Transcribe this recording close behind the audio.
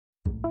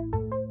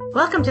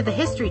Welcome to the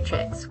History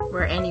Tricks,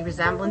 where any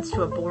resemblance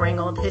to a boring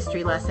old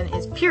history lesson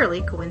is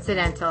purely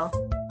coincidental.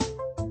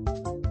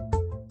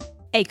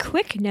 A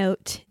quick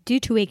note, due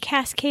to a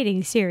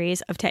cascading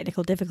series of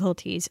technical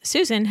difficulties,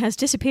 Susan has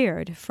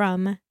disappeared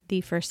from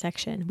the first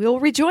section. We will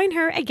rejoin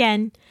her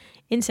again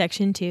in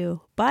section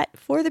 2, but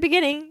for the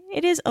beginning,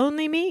 it is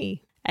only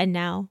me. And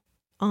now,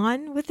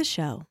 on with the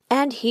show.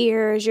 And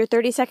here's your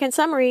 30-second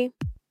summary.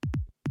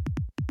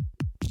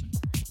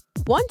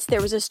 Once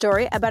there was a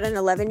story about an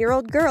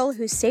 11-year-old girl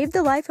who saved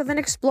the life of an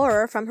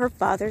explorer from her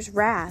father's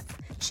wrath.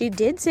 She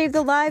did save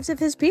the lives of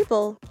his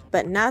people,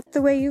 but not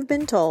the way you've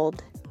been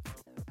told.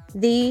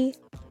 The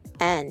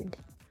end.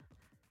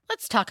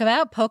 Let's talk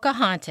about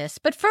Pocahontas,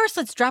 but first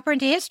let's drop her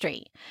into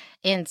history.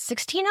 In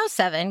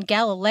 1607,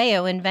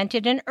 Galileo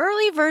invented an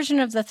early version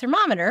of the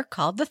thermometer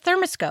called the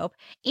thermoscope,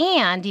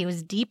 and he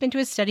was deep into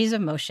his studies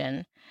of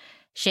motion.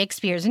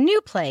 Shakespeare's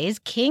new plays,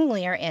 King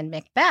Lear and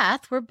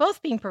Macbeth, were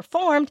both being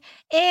performed,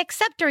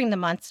 except during the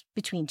months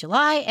between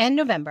July and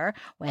November,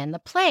 when the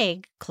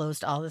plague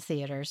closed all the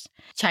theaters.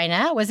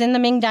 China was in the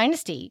Ming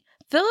Dynasty.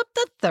 Philip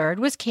III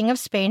was King of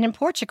Spain and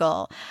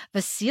Portugal.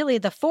 Vasily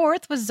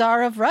IV was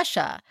Tsar of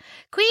Russia.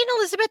 Queen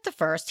Elizabeth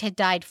I had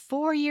died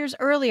 4 years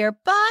earlier,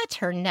 but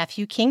her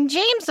nephew King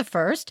James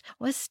I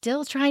was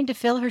still trying to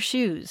fill her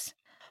shoes.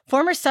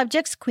 Former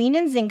subjects Queen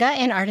Nzinga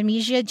and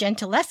Artemisia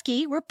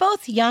Gentileschi were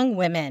both young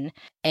women.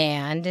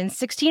 And in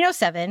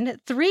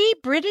 1607, 3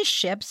 British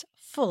ships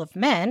full of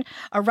men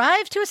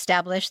arrived to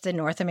establish the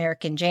North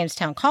American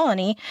Jamestown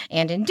colony,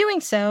 and in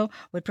doing so,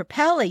 would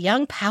propel a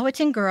young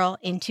Powhatan girl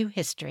into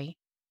history.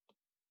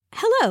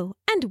 Hello,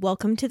 and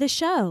welcome to the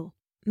show.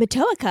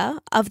 Matoaka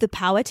of the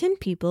Powhatan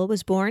people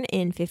was born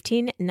in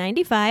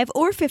 1595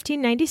 or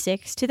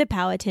 1596 to the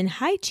Powhatan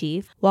High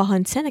Chief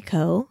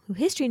Wahunsenako, who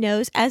history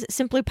knows as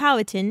simply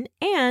Powhatan,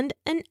 and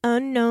an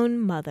unknown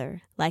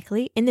mother,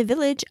 likely in the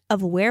village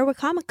of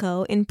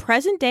Werowocomoco in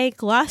present-day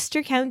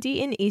Gloucester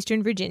County in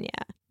eastern Virginia.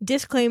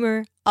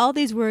 Disclaimer, all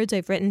these words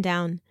I've written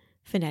down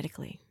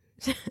phonetically.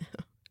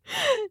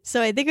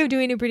 So I think I'm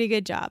doing a pretty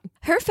good job.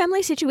 Her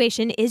family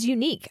situation is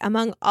unique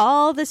among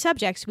all the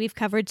subjects we've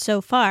covered so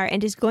far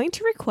and is going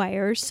to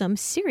require some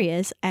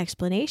serious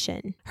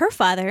explanation. Her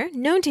father,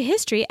 known to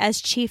history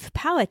as Chief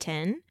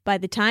Powhatan, by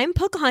the time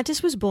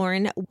Pocahontas was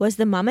born, was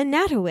the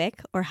Mamanatowick,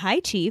 or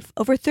High Chief,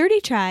 over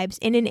 30 tribes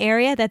in an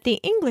area that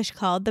the English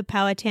called the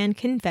Powhatan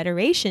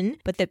Confederation,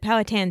 but the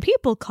Powhatan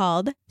people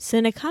called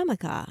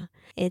Sinacamaga.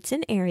 It's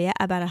an area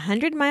about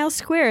 100 miles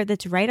square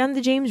that's right on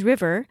the James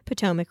River,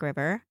 Potomac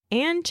River,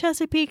 and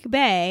Chesapeake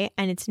Bay,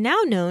 and it's now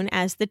known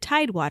as the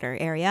Tidewater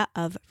area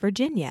of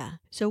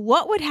Virginia. So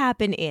what would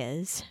happen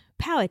is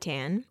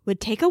Powhatan would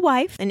take a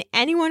wife in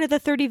any one of the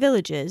 30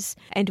 villages,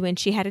 and when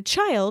she had a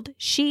child,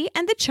 she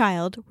and the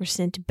child were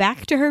sent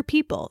back to her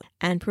people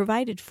and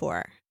provided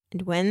for.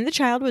 And when the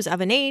child was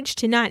of an age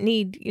to not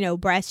need,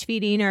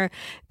 breastfeeding or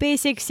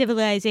basic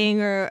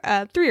civilizing or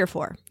 3 or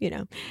 4,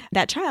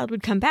 that child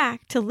would come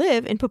back to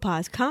live in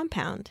Papa's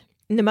compound.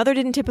 And the mother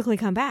didn't typically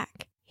come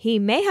back. He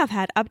may have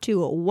had up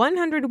to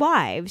 100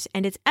 wives,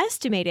 and it's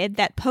estimated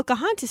that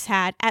Pocahontas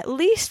had at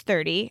least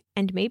 30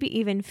 and maybe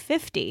even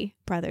 50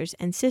 brothers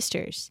and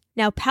sisters.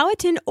 Now,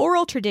 Powhatan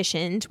oral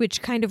traditions,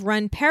 which kind of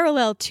run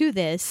parallel to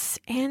this,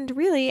 and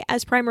really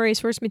as primary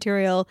source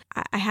material,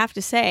 I have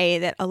to say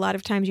that a lot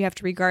of times you have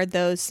to regard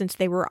those, since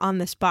they were on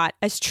the spot,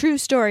 as true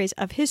stories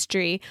of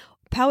history.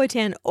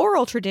 Powhatan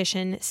oral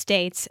tradition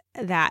states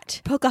that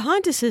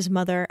Pocahontas'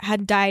 mother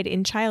had died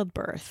in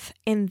childbirth,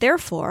 and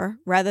therefore,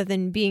 rather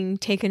than being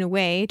taken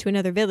away to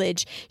another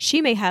village,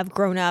 she may have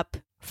grown up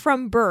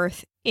from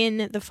birth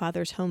in the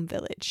father's home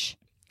village.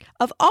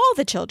 Of all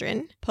the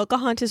children,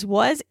 Pocahontas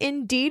was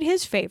indeed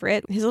his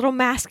favorite, his little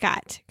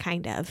mascot,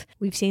 kind of.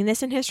 We've seen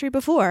this in history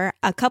before.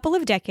 A couple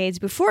of decades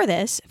before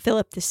this,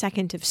 Philip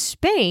II of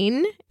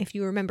Spain, if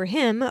you remember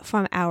him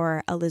from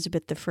our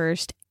Elizabeth I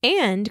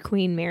and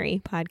Queen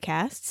Mary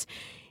podcasts,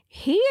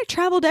 he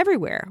traveled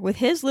everywhere with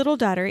his little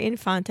daughter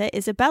Infanta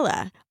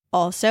Isabella.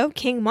 Also,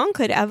 King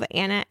Mongkut of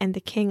Anna and the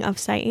King of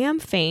Siam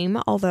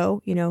fame,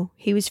 although,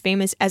 he was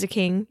famous as a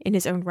king in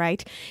his own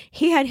right,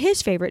 he had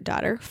his favorite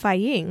daughter, Fai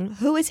Ying,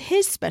 who was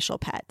his special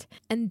pet.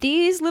 And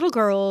these little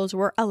girls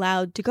were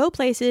allowed to go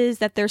places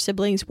that their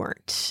siblings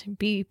weren't,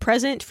 be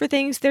present for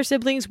things their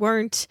siblings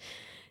weren't.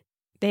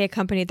 They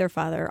accompanied their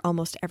father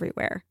almost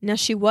everywhere. Now,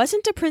 she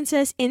wasn't a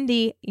princess in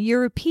the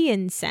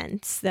European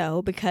sense,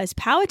 though, because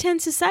Powhatan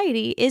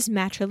society is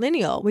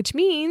matrilineal, which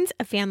means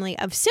a family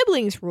of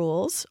siblings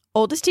rules,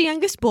 oldest to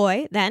youngest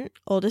boy, then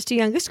oldest to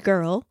youngest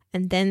girl,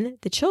 and then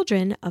the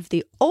children of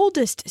the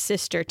oldest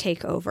sister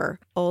take over,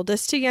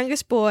 oldest to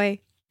youngest boy,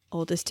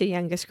 oldest to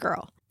youngest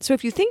girl. So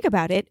if you think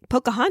about it,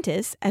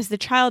 Pocahontas, as the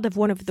child of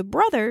one of the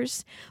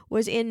brothers,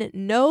 was in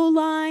no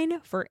line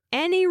for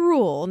any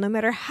rule, no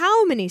matter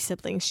how many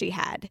siblings she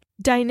had.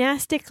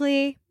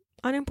 Dynastically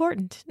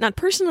unimportant. Not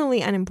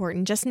personally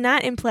unimportant, just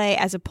not in play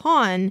as a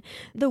pawn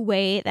the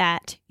way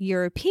that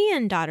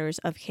European daughters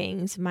of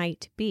kings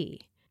might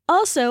be.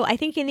 Also, I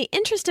think in the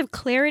interest of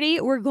clarity,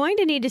 we're going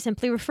to need to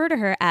simply refer to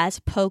her as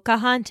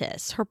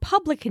Pocahontas, her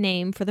public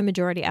name for the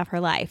majority of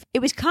her life. It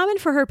was common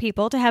for her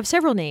people to have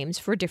several names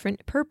for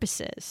different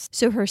purposes.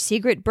 So her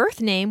secret birth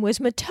name was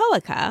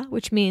Matoaka,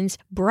 which means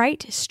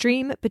bright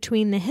stream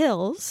between the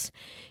hills.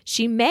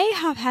 She may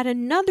have had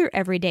another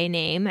everyday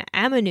name,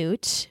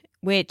 Amanut,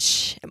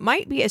 which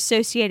might be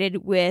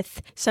associated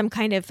with some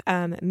kind of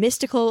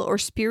mystical or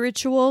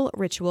spiritual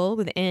ritual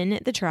within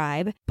the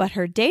tribe. But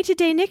her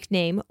day-to-day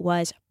nickname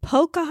was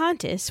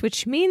Pocahontas,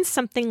 which means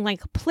something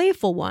like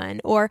playful one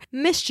or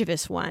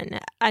mischievous one,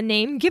 a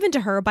name given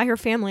to her by her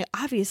family,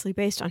 obviously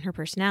based on her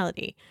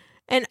personality.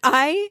 And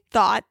I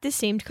thought this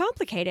seemed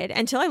complicated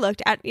until I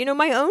looked at,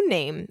 my own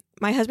name.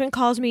 My husband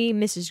calls me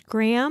Mrs.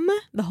 Graham.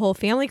 The whole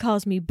family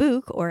calls me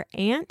Book or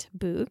Aunt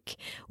Book.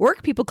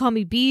 Work people call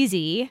me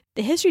Beezy.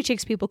 The History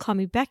Chicks people call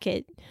me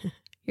Beckett.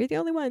 You're the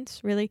only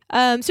ones, really.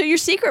 So your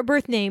secret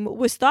birth name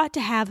was thought to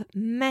have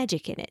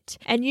magic in it.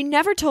 And you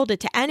never told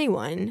it to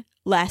anyone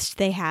lest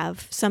they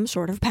have some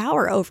sort of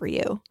power over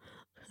you.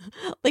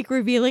 Like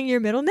revealing your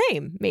middle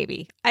name,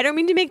 maybe. I don't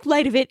mean to make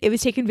light of it. It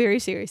was taken very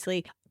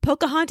seriously.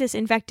 Pocahontas,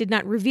 in fact, did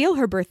not reveal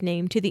her birth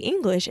name to the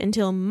English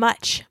until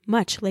much,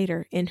 much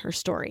later in her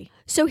story.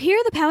 So here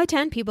the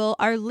Powhatan people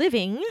are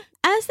living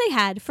as they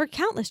had for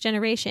countless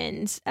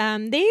generations.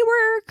 They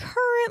were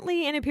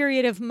currently in a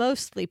period of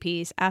mostly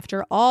peace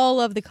after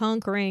all of the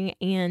conquering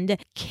and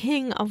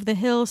king of the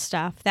hill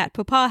stuff that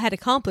Papa had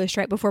accomplished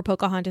right before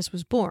Pocahontas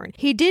was born.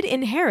 He did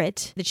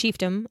inherit the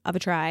chiefdom of a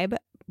tribe,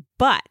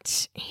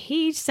 but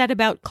he set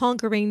about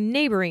conquering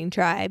neighboring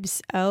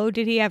tribes. Oh,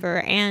 did he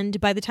ever. And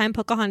by the time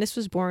Pocahontas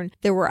was born,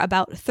 there were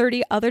about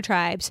 30 other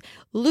tribes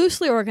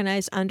loosely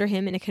organized under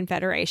him in a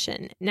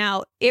confederation.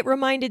 Now, it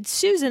reminded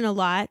Susan a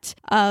lot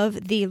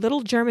of the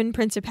little German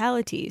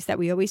principalities that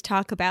we always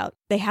talk about.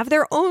 They have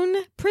their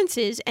own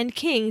princes and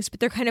kings,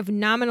 but they're kind of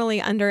nominally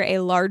under a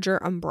larger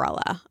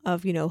umbrella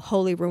of,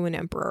 Holy Roman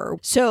Emperor.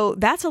 So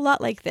that's a lot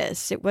like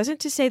this. It wasn't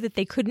to say that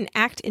they couldn't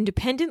act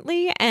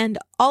independently, and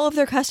all of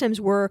their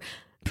customs were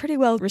pretty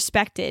well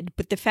respected,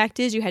 but the fact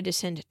is you had to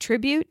send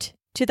tribute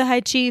to the high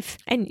chief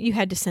and you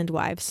had to send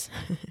wives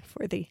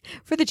for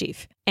the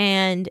chief,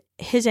 and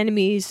his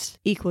enemies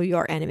equal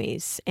your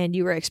enemies, and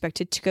you were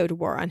expected to go to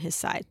war on his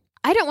side.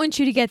 I don't want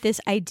you to get this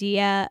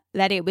idea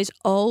that it was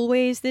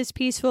always this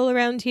peaceful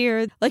around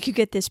here. Like you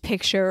get this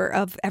picture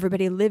of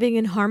everybody living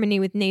in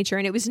harmony with nature,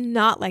 and it was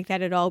not like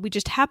that at all. We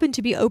just happened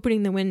to be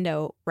opening the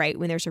window right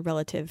when there's a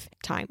relative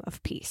time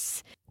of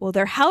peace. Well,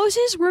 their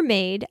houses were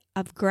made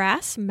of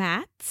grass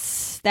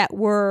mats that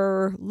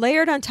were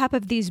layered on top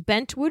of these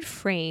bent wood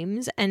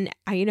frames. And,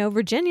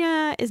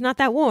 Virginia is not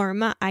that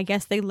warm. I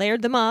guess they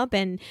layered them up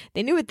and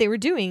they knew what they were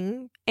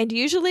doing. And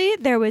usually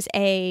there was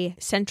a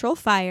central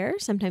fire,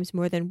 sometimes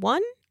more than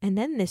one, and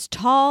then this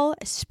tall,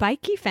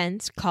 spiky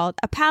fence called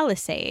a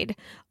palisade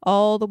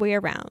all the way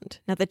around.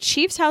 Now, the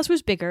chief's house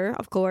was bigger,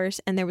 of course,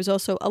 and there was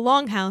also a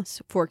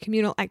longhouse for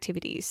communal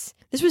activities.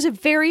 This was a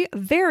very,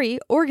 very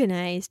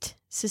organized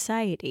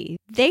society.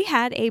 They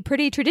had a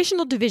pretty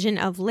traditional division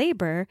of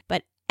labor,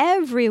 but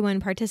everyone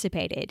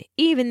participated,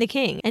 even the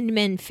king, and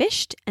men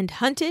fished and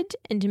hunted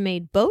and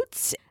made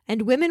boats,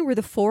 and women were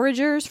the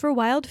foragers for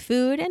wild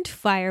food and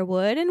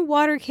firewood and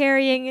water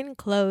carrying and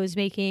clothes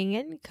making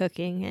and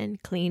cooking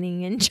and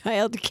cleaning and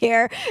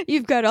childcare.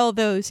 You've got all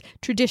those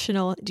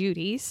traditional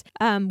duties.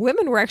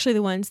 Women were actually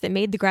the ones that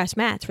made the grass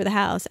mats for the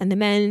house, and the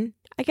men,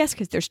 I guess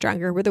because they're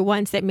stronger, were the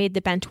ones that made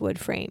the bent wood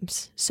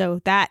frames. So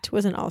that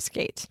was an all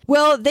skate.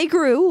 Well, they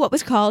grew what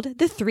was called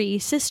the Three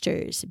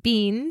Sisters: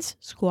 beans,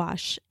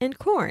 squash, and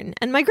corn.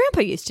 And my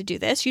grandpa used to do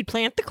this. You'd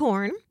plant the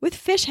corn with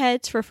fish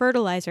heads for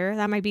fertilizer.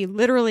 That might be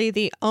literally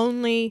the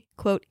only,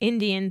 quote,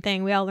 Indian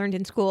thing we all learned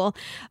in school.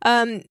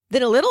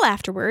 Then a little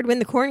afterward, when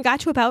the corn got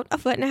to about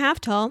 1.5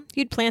 feet tall,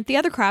 you'd plant the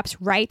other crops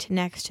right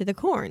next to the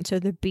corn. So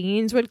the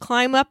beans would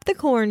climb up the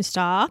corn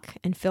stalk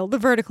and fill the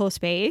vertical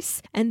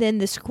space. And then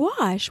the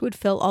squash would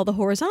fill all the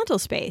horizontal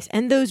space.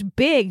 And those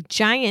big,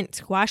 giant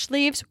squash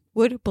leaves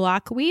would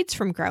block weeds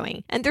from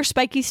growing, and their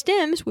spiky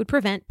stems would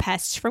prevent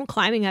pests from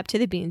climbing up to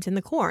the beans and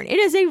the corn. It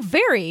is a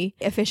very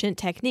efficient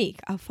technique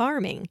of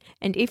farming.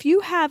 And if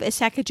you have a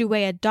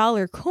Sacagawea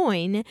dollar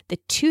coin, the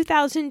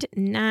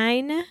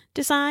 2009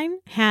 design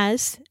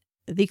has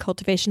the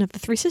cultivation of the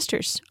Three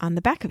Sisters on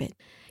the back of it.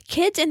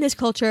 Kids in this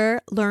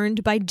culture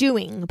learned by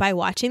doing, by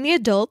watching the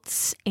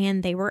adults,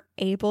 and they were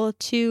able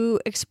to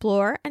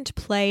explore and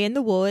play in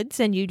the woods,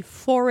 and you'd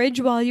forage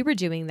while you were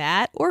doing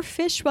that, or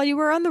fish while you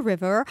were on the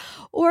river,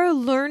 or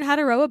learn how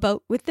to row a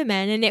boat with the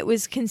men, and it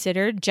was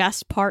considered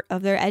just part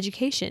of their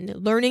education,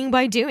 learning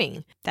by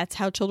doing. That's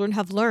how children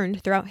have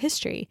learned throughout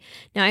history.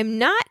 Now, I'm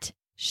not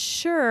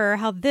sure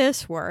how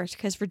this worked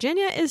because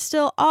Virginia is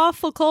still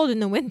awful cold in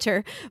the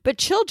winter, but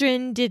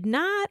children did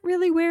not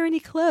really wear any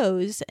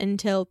clothes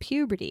until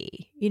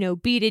puberty.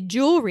 Beaded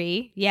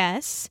jewelry,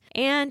 yes,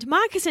 and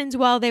moccasins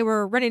while they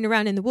were running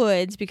around in the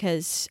woods,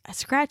 because a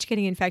scratch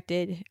getting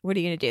infected, what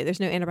are you going to do? There's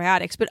no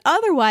antibiotics. But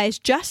otherwise,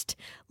 just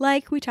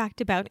like we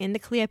talked about in the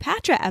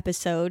Cleopatra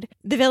episode,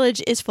 the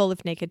village is full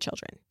of naked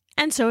children.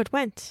 And so it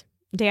went.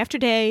 day after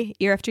day,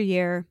 year after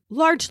year,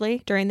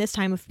 largely during this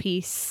time of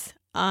peace,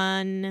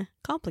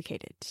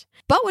 uncomplicated.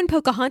 But when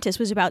Pocahontas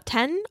was about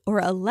 10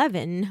 or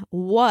 11,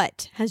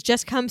 what has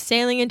just come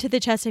sailing into the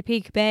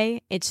Chesapeake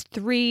Bay? It's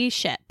 3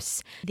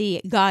 ships: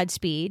 the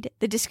Godspeed,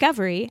 the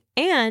Discovery,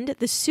 and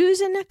the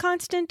Susan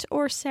Constant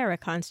or Sarah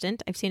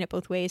Constant. I've seen it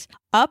both ways.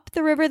 Up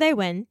the river they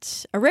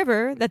went, a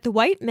river that the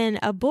white men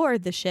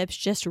aboard the ships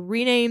just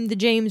renamed the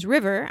James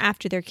River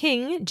after their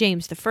king,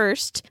 James I,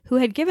 who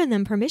had given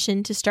them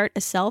permission to start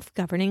a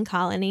self-governing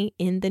colony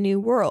in the New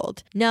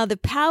World. Now, the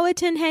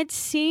Powhatan had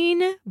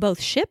seen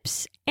both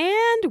ships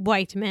and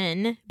white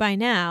men by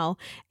now,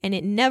 and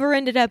it never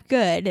ended up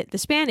good. The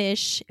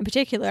Spanish, in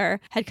particular,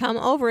 had come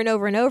over and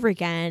over and over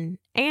again,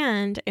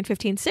 and in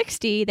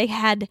 1560, they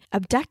had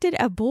abducted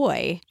a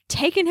boy,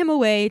 taken him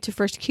away to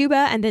first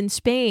Cuba and then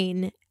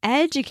Spain,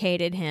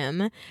 educated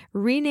him,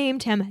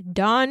 renamed him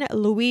Don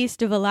Luis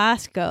de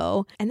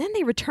Velasco, and then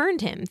they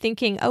returned him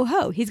thinking, oh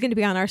ho, he's going to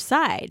be on our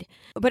side.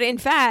 But in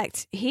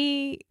fact,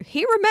 he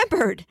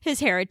remembered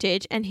his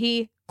heritage, and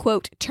he,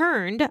 quote,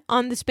 turned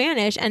on the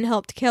Spanish and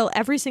helped kill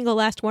every single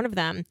last one of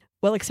them.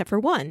 Well, except for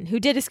one, who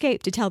did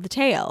escape to tell the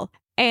tale.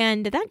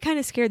 And that kind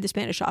of scared the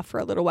Spanish off for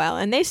a little while,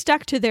 and they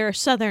stuck to their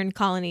southern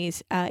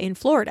colonies in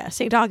Florida,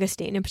 St.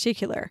 Augustine in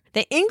particular.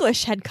 The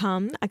English had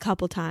come a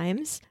couple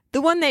times.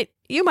 The one that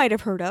you might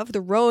have heard of,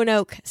 the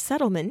Roanoke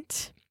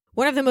Settlement.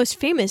 One of the most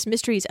famous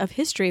mysteries of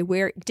history.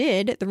 Where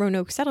did the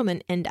Roanoke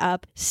Settlement end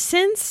up?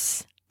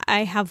 Since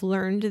I have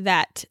learned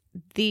that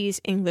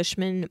these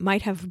Englishmen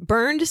might have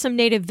burned some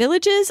native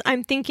villages,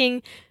 I'm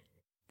thinking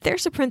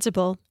there's a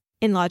principle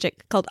in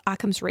logic called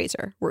Occam's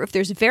razor, where if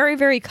there's a very,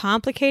 very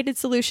complicated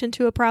solution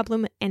to a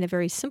problem and a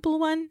very simple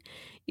one,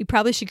 you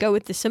probably should go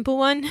with the simple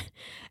one.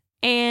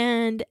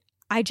 And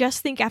I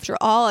just think after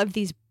all of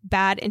these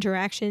bad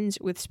interactions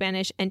with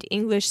Spanish and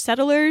English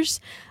settlers,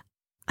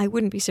 I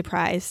wouldn't be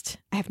surprised.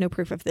 I have no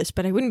proof of this,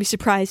 but I wouldn't be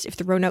surprised if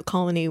the Roanoke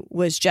colony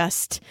was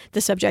just the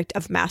subject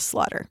of mass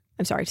slaughter.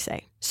 I'm sorry to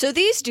say. So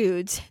these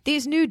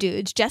new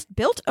dudes, just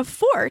built a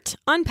fort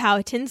on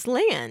Powhatan's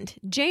land.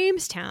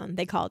 Jamestown,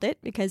 they called it,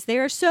 because they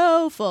are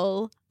so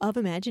full of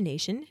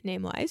imagination,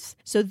 name-wise.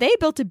 So they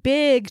built a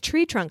big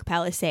tree trunk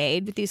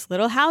palisade with these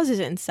little houses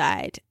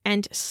inside.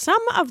 And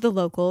some of the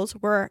locals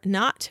were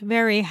not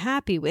very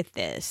happy with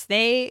this.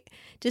 They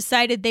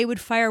decided they would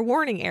fire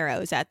warning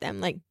arrows at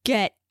them, like,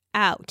 get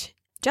out.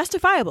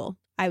 Justifiable,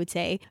 I would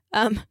say.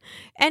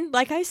 And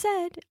like I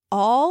said,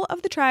 all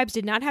of the tribes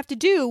did not have to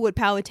do what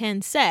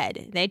Powhatan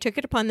said. They took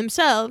it upon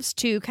themselves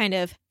to kind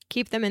of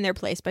keep them in their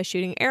place by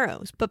shooting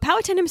arrows. But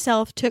Powhatan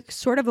himself took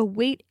sort of a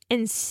wait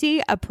and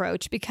see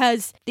approach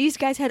because these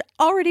guys had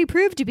already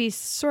proved to be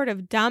sort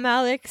of dumb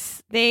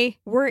Alex. They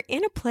were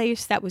in a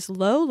place that was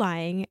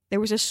low-lying. There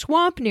was a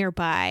swamp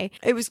nearby.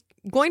 It was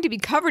going to be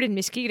covered in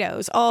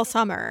mosquitoes all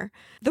summer.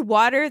 The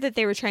water that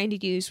they were trying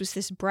to use was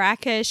this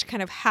brackish,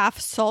 kind of half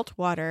salt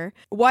water.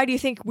 Why do you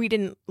think we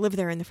didn't live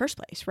there in the first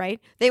place,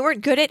 right? They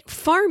weren't good at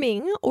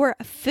farming or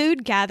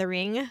food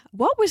gathering.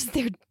 What was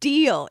their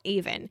deal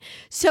even?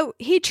 So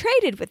he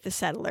traded with the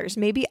settlers,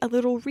 maybe a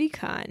little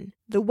recon.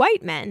 The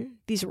white men,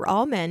 these were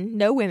all men,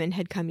 no women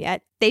had come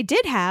yet. They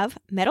did have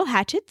metal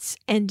hatchets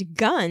and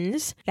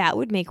guns that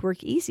would make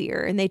work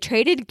easier, and they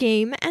traded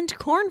game and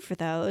corn for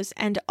those,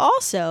 and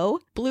also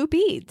blue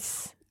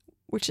beads,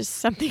 which is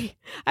something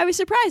I was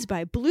surprised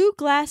by. Blue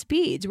glass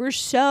beads were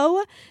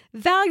so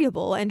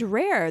valuable and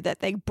rare that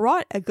they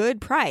brought a good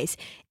price.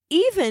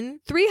 Even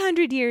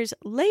 300 years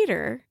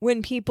later,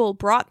 when people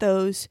brought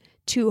those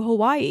to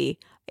Hawaii,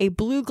 a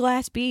blue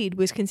glass bead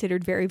was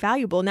considered very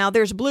valuable. Now,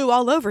 there's blue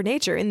all over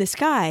nature in the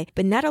sky,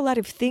 but not a lot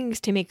of things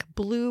to make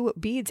blue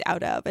beads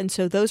out of. And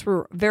so those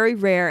were very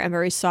rare and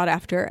very sought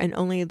after, and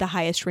only the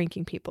highest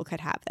ranking people could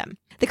have them.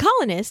 The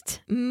colonists,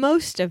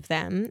 most of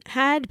them,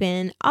 had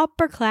been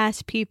upper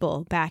class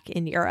people back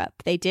in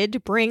Europe. They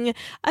did bring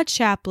a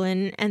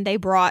chaplain and they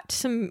brought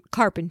some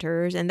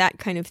carpenters and that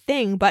kind of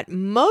thing, but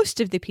most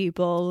of the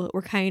people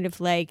were kind of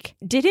like,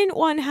 didn't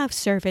want to have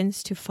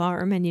servants to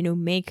farm and,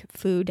 make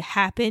food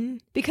happen,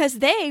 because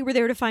they were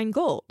there to find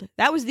gold.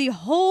 That was the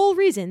whole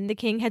reason the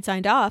king had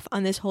signed off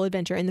on this whole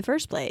adventure in the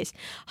first place.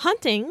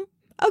 Hunting,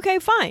 okay,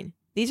 fine.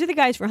 These are the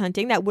guys for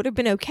hunting. That would have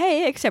been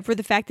okay, except for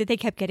the fact that they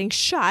kept getting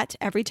shot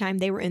every time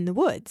they were in the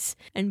woods.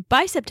 And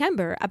by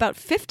September, about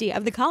 50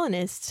 of the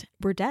colonists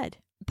were dead.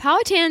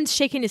 Powhatan's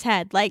shaking his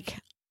head like,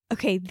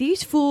 okay,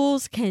 these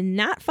fools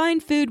cannot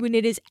find food when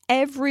it is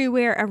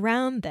everywhere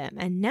around them.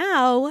 And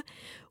now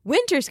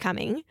winter's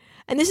coming,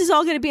 and this is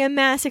all going to be a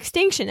mass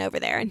extinction over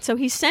there. And so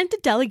he sent a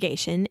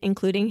delegation,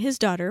 including his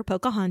daughter,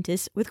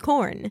 Pocahontas, with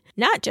corn.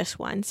 Not just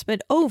once,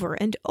 but over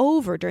and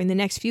over during the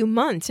next few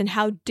months. And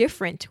how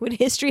different would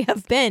history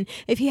have been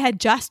if he had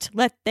just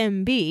let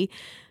them be?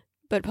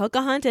 But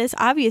Pocahontas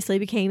obviously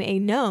became a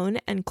known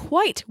and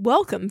quite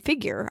welcome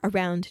figure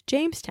around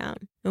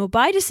Jamestown. Well,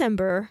 by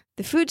December,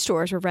 the food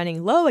stores were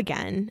running low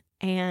again,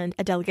 and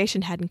a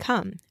delegation hadn't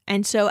come.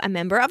 And so a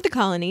member of the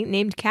colony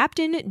named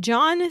Captain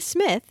John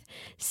Smith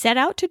set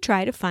out to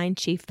try to find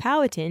Chief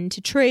Powhatan to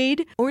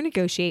trade or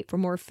negotiate for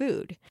more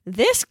food.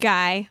 This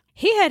guy,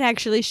 He had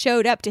actually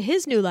showed up to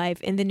his new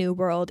life in the New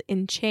World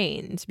in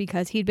chains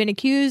because he'd been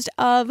accused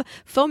of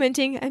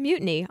fomenting a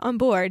mutiny on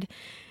board.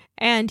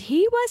 And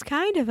he was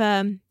kind of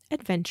a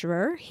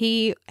adventurer.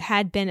 He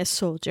had been a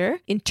soldier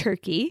in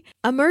Turkey,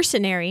 a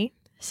mercenary,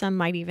 some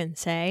might even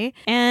say.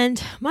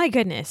 And my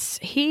goodness,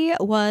 he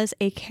was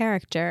a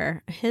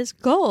character. His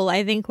goal,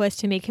 I think, was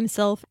to make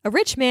himself a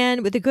rich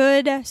man with a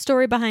good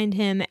story behind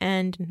him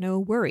and no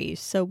worries.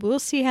 So we'll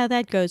see how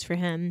that goes for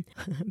him.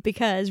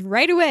 Because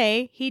right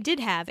away, he did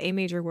have a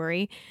major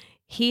worry.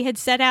 He had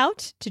set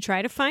out to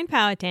try to find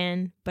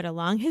Powhatan, but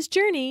along his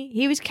journey,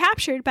 he was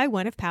captured by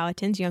one of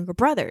Powhatan's younger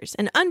brothers,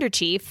 an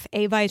underchief,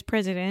 a vice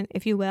president,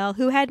 if you will,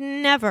 who had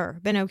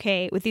never been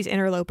okay with these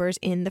interlopers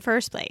in the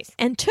first place,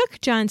 and took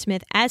John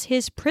Smith as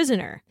his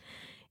prisoner.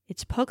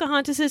 It's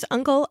Pocahontas'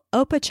 uncle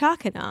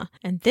Opachakana,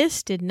 and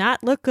this did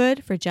not look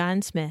good for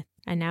John Smith.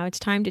 And now it's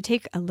time to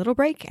take a little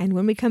break, and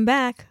when we come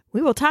back,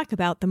 we will talk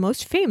about the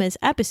most famous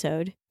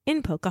episode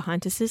in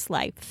Pocahontas'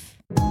 life.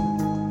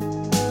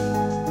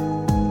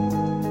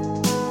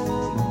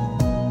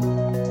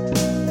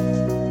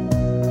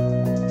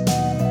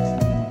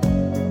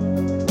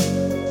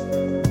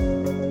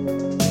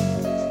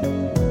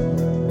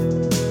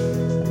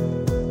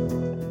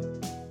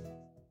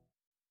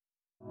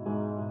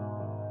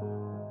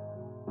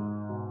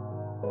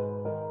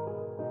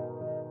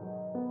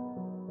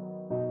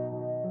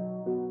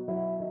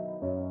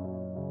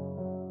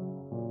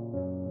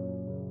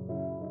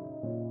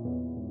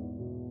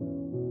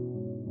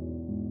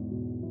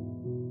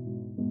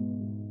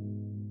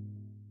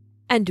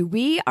 And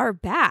we are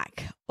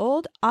back.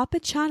 Old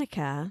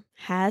Opachakana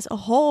has a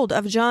hold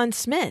of John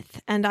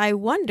Smith, and I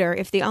wonder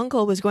if the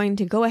uncle was going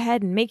to go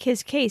ahead and make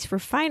his case for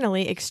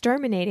finally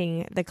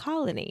exterminating the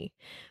colony.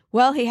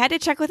 Well, he had to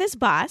check with his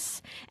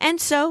boss,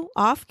 and so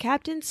off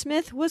Captain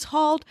Smith was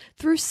hauled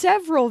through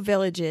several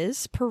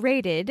villages,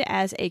 paraded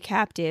as a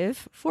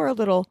captive for a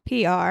little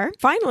PR.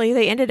 Finally,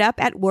 they ended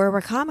up at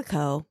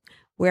Wawacomico,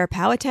 where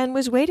Powhatan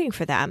was waiting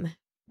for them.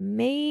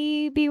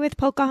 Maybe with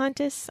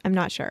Pocahontas? I'm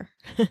not sure.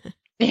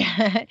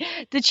 Yeah.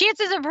 The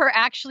chances of her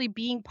actually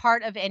being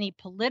part of any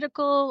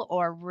political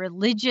or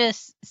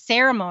religious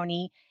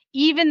ceremony,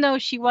 even though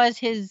she was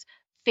his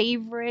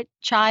favorite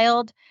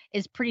child,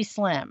 is pretty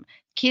slim.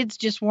 Kids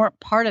just weren't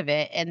part of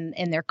it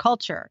in their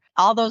culture.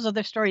 All those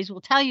other stories will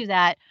tell you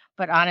that,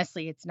 but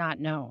honestly, it's not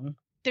known.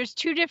 There's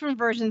two different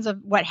versions of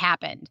what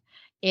happened.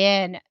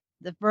 In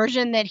the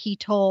version that he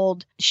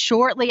told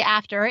shortly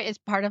after is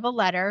part of a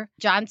letter.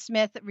 John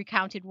Smith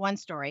recounted one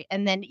story.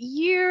 And then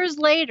years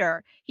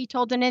later, he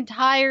told an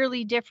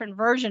entirely different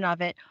version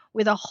of it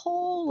with a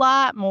whole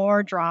lot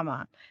more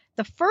drama.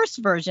 The first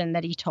version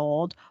that he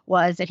told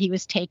was that he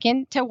was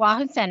taken to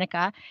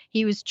Wahusenica.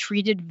 He was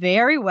treated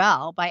very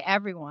well by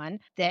everyone,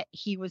 that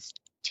he was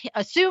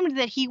assumed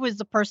that he was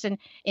the person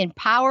in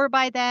power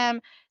by them.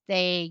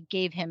 They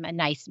gave him a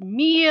nice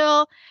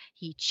meal.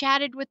 He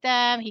chatted with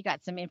them. He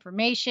got some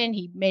information.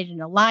 He made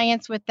an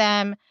alliance with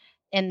them.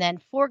 And then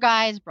 4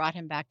 guys brought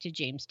him back to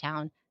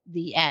Jamestown.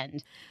 The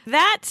end.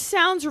 That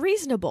sounds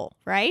reasonable,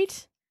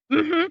 right?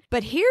 Mm-hmm.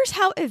 But here's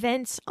how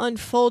events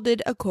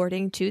unfolded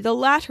according to the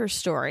latter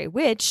story,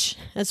 which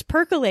has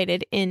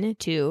percolated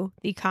into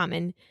the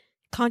common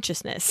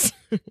consciousness.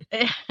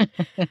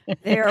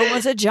 There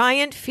was a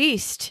giant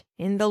feast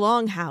in the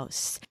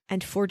longhouse,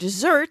 and for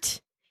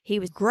dessert, he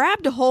was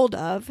grabbed a hold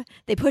of.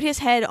 They put his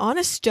head on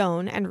a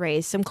stone and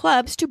raised some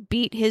clubs to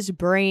beat his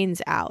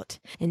brains out.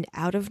 And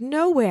out of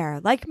nowhere,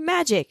 like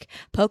magic,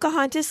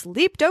 Pocahontas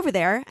leaped over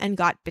there and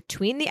got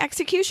between the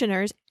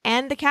executioners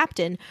and the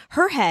captain,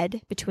 her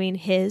head between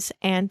his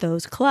and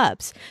those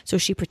clubs. So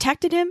she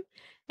protected him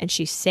and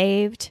she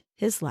saved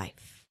his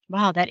life.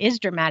 Wow, that is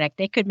dramatic.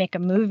 They could make a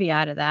movie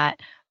out of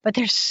that. But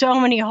there's so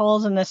many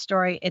holes in this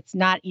story, it's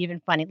not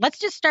even funny. Let's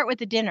just start with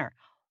the dinner.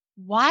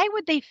 Why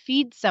would they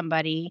feed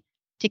somebody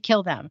to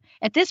kill them?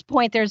 At this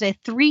point, there's a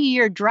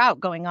 3-year drought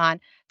going on.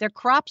 Their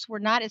crops were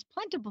not as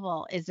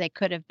plentiful as they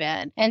could have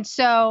been. And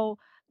so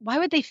why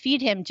would they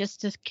feed him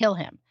just to kill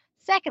him?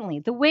 Secondly,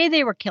 the way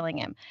they were killing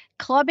him.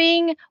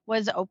 Clubbing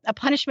was a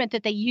punishment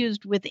that they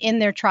used within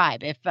their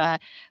tribe. If a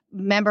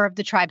member of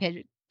the tribe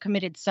had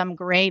committed some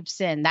grave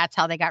sin, that's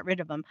how they got rid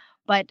of them.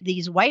 But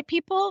these white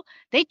people,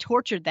 they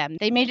tortured them.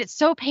 They made it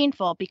so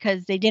painful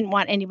because they didn't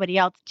want anybody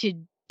else to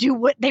do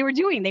what they were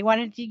doing. They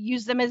wanted to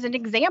use them as an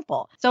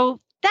example. So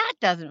that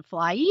doesn't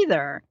fly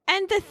either.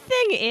 And the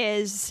thing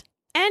is,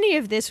 any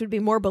of this would be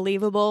more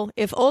believable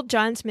if old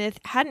John Smith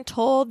hadn't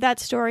told that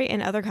story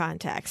in other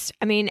contexts.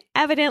 I mean,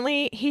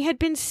 evidently, he had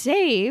been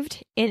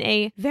saved in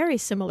a very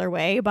similar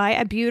way by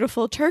a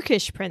beautiful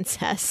Turkish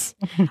princess,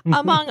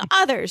 among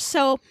others.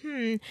 So,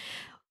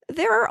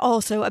 there are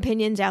also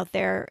opinions out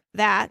there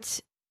that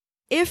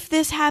if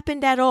this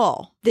happened at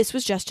all, this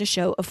was just a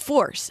show of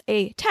force,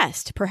 a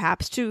test,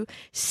 perhaps, to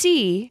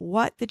see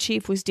what the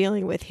chief was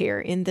dealing with here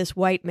in this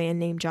white man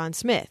named John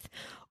Smith.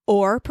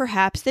 Or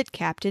perhaps that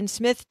Captain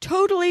Smith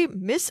totally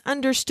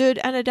misunderstood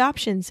an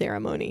adoption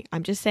ceremony.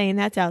 I'm just saying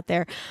that's out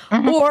there.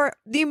 Mm-hmm. Or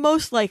the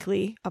most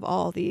likely of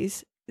all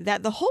these,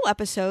 that the whole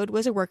episode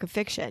was a work of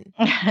fiction.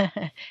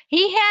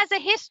 He has a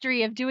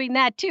history of doing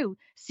that too.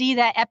 See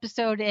that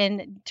episode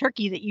in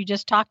Turkey that you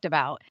just talked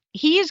about.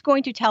 He is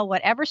going to tell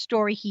whatever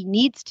story he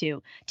needs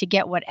to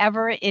get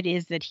whatever it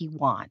is that he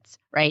wants,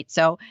 right?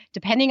 So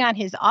depending on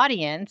his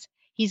audience,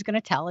 he's going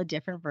to tell a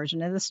different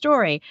version of the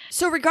story.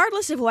 So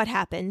regardless of what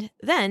happened,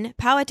 then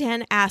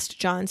Powhatan asked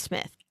John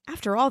Smith,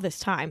 after all this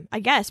time, I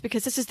guess,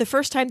 because this is the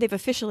first time they've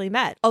officially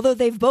met, although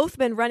they've both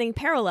been running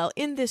parallel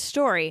in this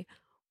story,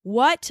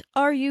 what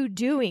are you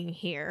doing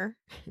here?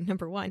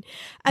 Number one.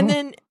 And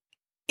then,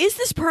 is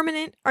this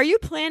permanent? Are you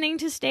planning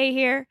to stay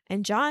here?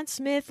 And John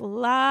Smith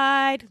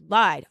lied.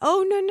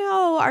 Oh,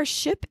 no, our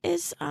ship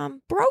is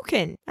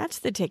broken. That's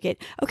the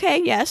ticket.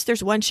 Okay, yes,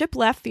 there's one ship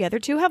left. The other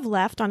two have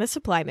left on a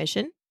supply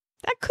mission.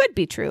 That could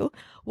be true.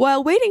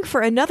 While waiting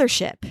for another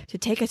ship to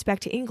take us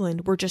back to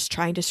England, we're just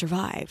trying to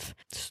survive.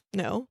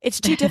 No, it's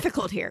too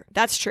difficult here.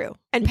 That's true.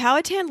 And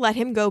Powhatan let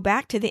him go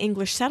back to the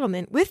English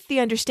settlement with the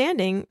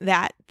understanding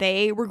that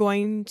they were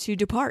going to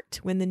depart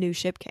when the new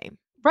ship came.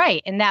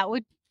 Right. And that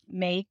would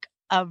make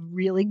a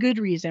really good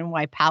reason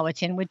why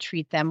Powhatan would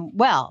treat them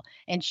well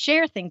and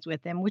share things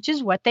with them, which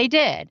is what they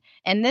did.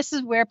 And this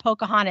is where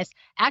Pocahontas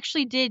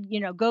actually did,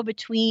 go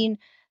between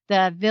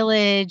the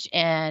village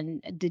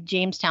and the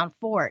Jamestown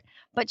fort.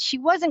 But she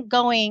wasn't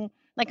going,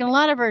 like in a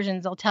lot of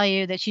versions, they'll tell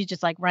you that she's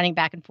just like running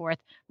back and forth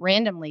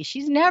randomly.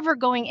 She's never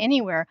going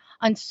anywhere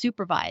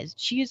unsupervised.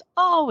 She is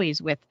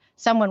always with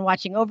someone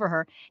watching over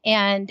her.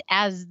 And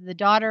as the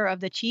daughter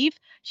of the chief,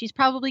 she's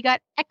probably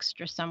got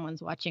extra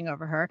someone's watching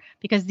over her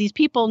because these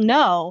people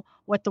know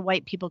what the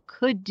white people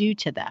could do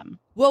to them.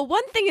 Well,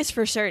 one thing is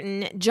for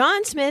certain,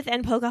 John Smith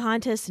and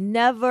Pocahontas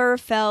never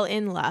fell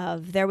in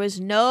love. There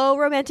was no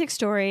romantic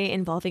story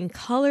involving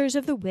colors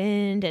of the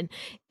wind and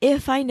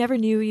if I never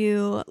knew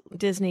you,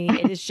 Disney.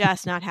 It is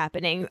just not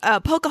happening.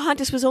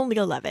 Pocahontas was only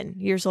 11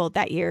 years old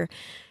that year.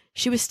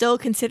 She was still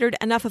considered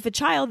enough of a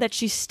child that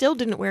she still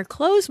didn't wear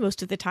clothes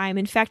most of the time.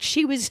 In fact,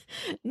 she was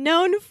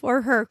known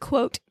for her,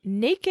 quote,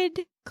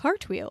 naked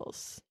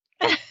cartwheels.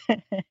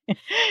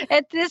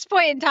 At this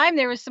point in time,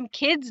 there was some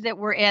kids that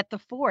were at the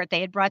fort.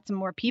 They had brought some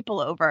more people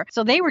over.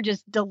 So they were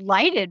just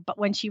delighted but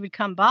when she would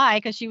come by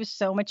because she was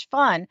so much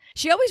fun.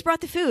 She always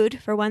brought the food,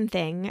 for one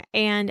thing,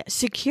 and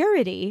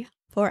security,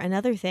 for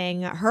another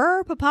thing.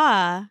 Her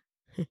papa,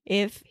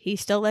 if he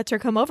still lets her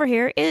come over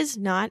here, is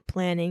not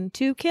planning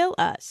to kill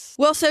us.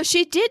 Well, so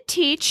she did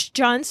teach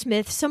John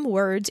Smith some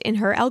words in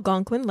her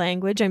Algonquin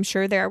language. I'm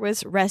sure there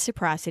was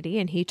reciprocity,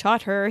 and he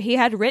taught her. He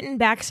had written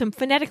back some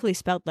phonetically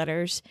spelled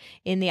letters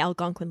in the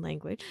Algonquin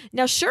language.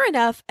 Now, sure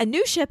enough, a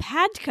new ship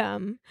had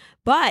come,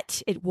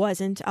 but it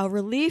wasn't a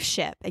relief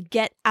ship, a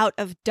get out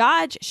of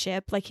Dodge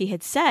ship like he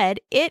had said.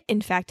 It,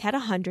 in fact, had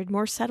 100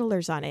 more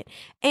settlers on it,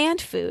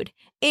 and food,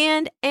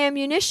 and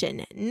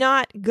ammunition.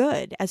 Not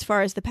good as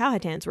far as the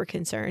Powhatans were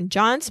concerned.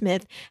 John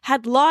Smith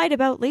had lied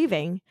about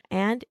leaving,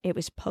 and it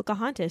was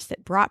Pocahontas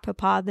that brought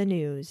Papa the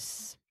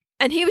news.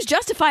 And he was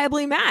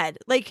justifiably mad.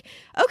 Like,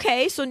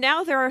 okay, so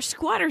now there are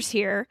squatters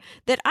here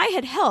that I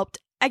had helped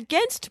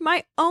against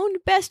my own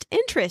best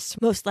interests,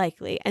 most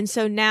likely. And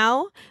so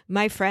now,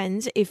 my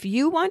friends, if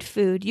you want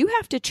food, you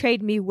have to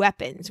trade me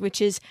weapons, which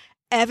is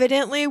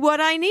evidently what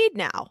I need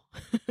now.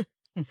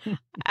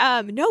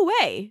 No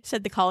way,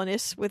 said the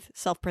colonists with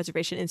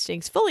self-preservation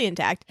instincts fully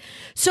intact.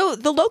 So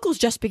the locals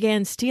just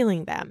began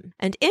stealing them.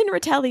 And in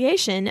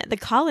retaliation, the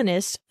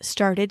colonists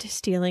started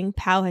stealing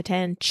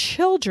Powhatan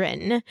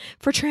children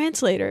for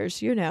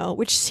translators,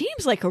 which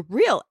seems like a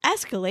real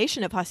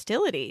escalation of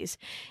hostilities.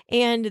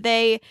 And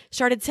they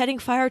started setting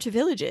fire to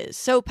villages.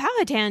 So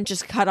Powhatan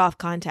just cut off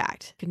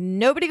contact.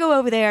 Nobody go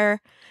over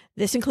there.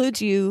 This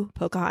includes you,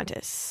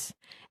 Pocahontas.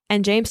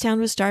 And Jamestown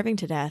was starving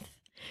to death.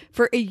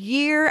 For a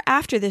year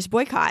after this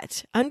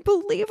boycott,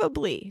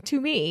 unbelievably to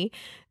me,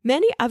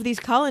 many of these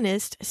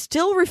colonists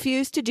still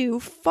refused to do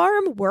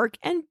farm work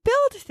and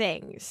build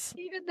things.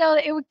 Even though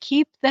it would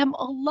keep them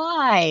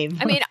alive.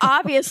 I mean,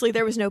 obviously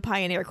there was no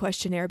pioneer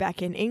questionnaire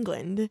back in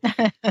England.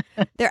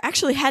 There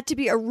actually had to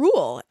be a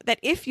rule that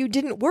if you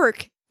didn't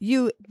work,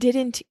 you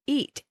didn't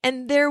eat.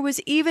 And there was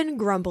even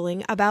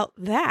grumbling about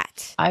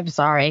that. I'm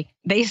sorry.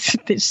 They're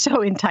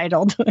so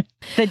entitled.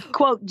 The,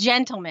 quote,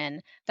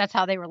 gentlemen. That's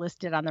how they were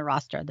listed on the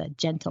roster, the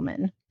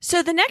gentlemen.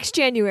 So the next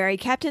January,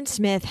 Captain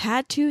Smith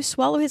had to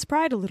swallow his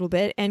pride a little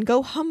bit and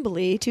go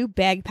humbly to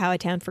beg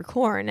Powhatan for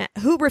corn,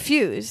 who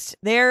refused.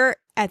 They're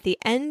at the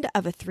end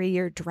of a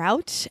 3-year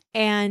drought,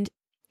 and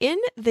in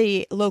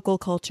the local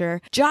culture,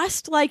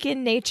 just like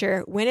in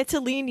nature, when it's a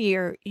lean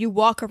year, you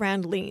walk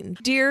around lean.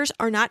 Deers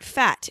are not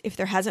fat if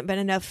there hasn't been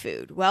enough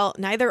food. Well,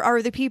 neither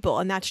are the people,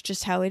 and that's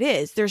just how it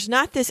is. There's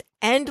not this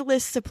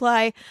endless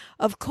supply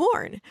of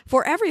corn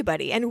for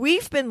everybody, and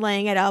we've been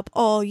laying it up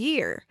all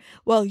year.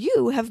 Well,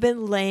 you have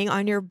been laying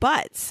on your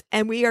butts,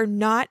 and we are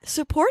not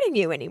supporting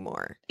you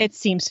anymore. It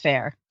seems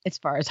fair, as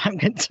far as I'm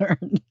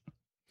concerned.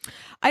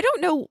 I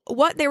don't know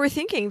what they were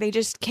thinking. They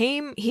just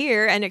came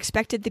here and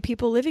expected the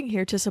people living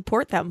here to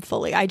support them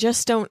fully. I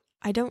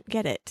don't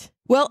get it.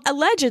 Well,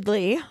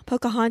 allegedly,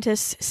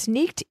 Pocahontas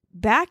sneaked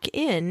back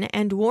in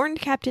and warned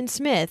Captain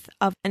Smith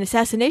of an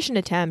assassination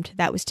attempt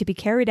that was to be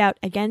carried out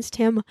against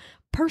him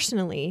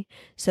personally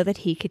so that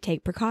he could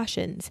take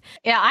precautions.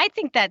 Yeah, I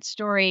think that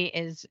story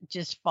is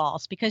just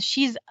false because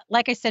she's,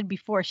 like I said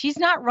before, she's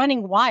not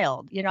running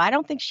wild. I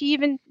don't think she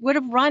even would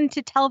have run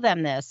to tell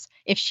them this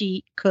if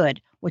she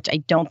could, which I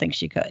don't think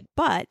she could.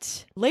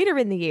 But later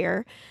in the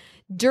year,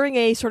 during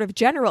a sort of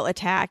general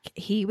attack,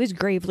 he was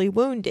gravely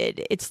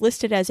wounded. It's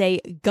listed as a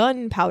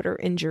gunpowder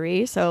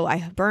injury, so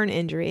a burn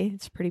injury.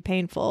 It's pretty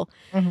painful.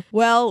 Mm-hmm.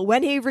 Well,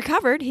 when he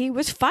recovered, he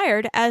was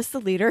fired as the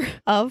leader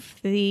of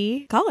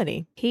the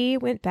colony. He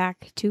went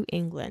back to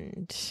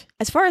England.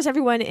 As far as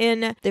everyone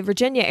in the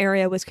Virginia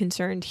area was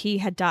concerned, he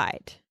had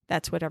died.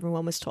 That's what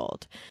everyone was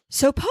told.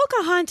 So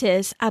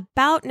Pocahontas,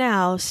 about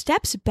now,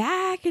 steps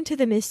back into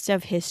the mists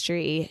of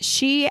history.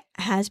 She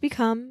has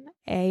become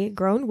a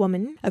grown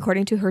woman,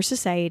 according to her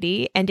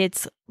society, and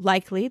it's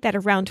likely that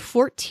around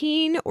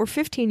 14 or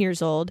 15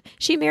 years old,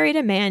 she married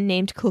a man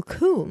named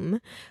Kokum,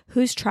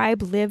 whose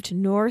tribe lived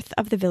north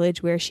of the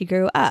village where she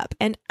grew up.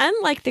 And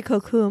unlike the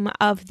Kokum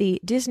of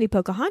the Disney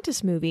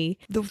Pocahontas movie,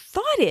 the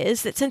thought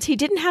is that since he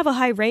didn't have a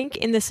high rank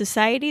in the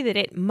society, that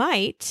it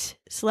might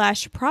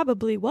 /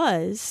 probably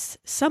was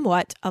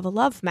somewhat of a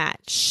love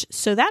match.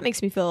 So that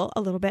makes me feel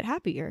a little bit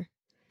happier.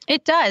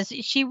 It does.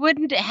 She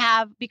wouldn't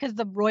have, because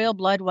the royal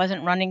blood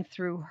wasn't running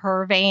through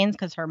her veins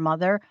because her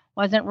mother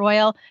wasn't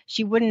royal,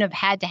 she wouldn't have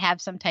had to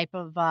have some type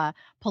of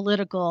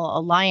political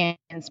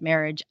alliance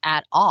marriage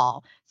at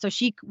all. So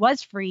she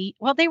was free.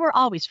 Well, they were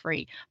always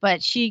free,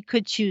 but she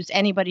could choose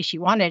anybody she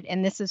wanted,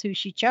 and this is who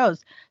she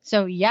chose.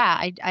 So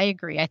yeah, I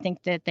agree. I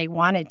think that they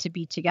wanted to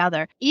be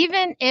together.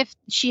 Even if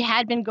she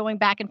had been going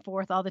back and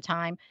forth all the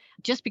time,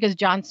 just because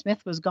John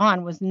Smith was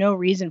gone was no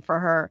reason for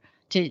her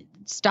to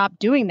stop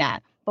doing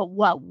that. But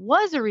what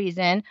was a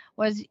reason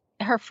was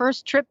her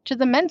first trip to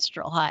the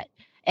menstrual hut.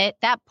 At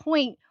that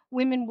point,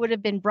 women would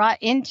have been brought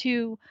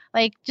into,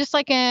 just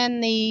like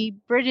in the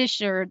British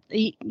or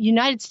the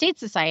United States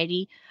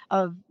society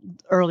of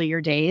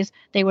earlier days,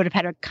 they would have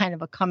had a kind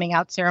of a coming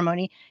out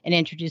ceremony and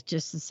introduced to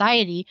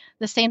society.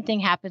 The same thing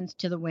happens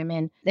to the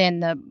women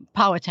and the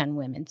Powhatan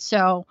women.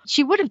 So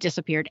she would have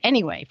disappeared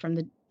anyway from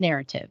the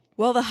narrative.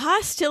 Well, the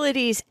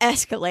hostilities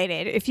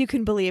escalated, if you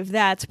can believe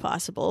that's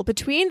possible,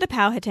 between the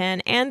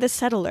Powhatan and the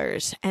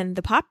settlers, and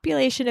the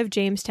population of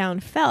Jamestown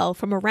fell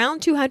from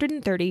around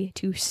 230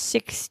 to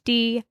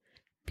 60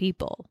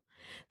 people.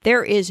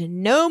 There is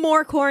no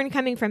more corn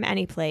coming from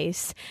any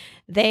place.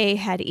 They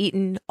had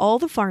eaten all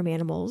the farm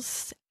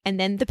animals, and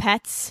then the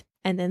pets,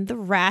 and then the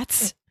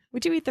rats.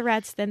 Would you eat the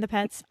rats, then the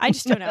pets? I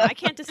just don't know. I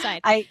can't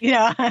decide. I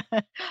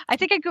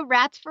think I'd go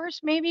rats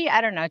first, maybe.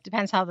 I don't know. It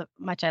depends how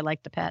much I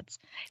like the pets.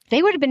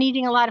 They would have been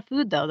eating a lot of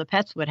food, though. The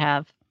pets would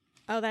have.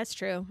 Oh, that's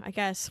true. I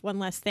guess one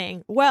less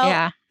thing. Well,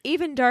 yeah.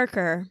 Even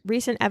darker,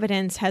 recent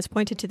evidence has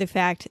pointed to the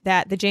fact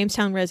that the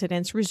Jamestown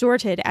residents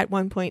resorted at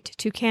one point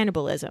to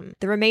cannibalism.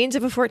 The remains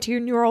of a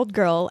 14-year-old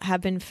girl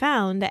have been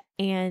found,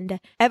 and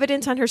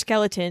evidence on her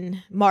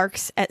skeleton,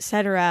 marks,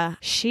 etc.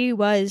 She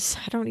was,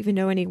 I don't even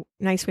know any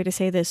nice way to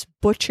say this,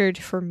 butchered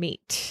for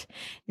meat.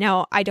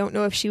 Now, I don't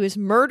know if she was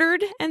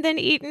murdered and then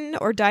eaten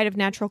or died of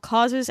natural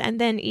causes and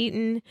then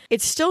eaten.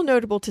 It's still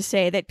notable to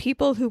say that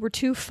people who were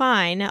too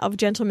fine of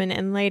gentlemen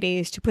and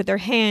ladies to put their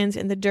hands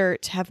in the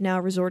dirt have now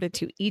resorted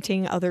to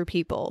eating other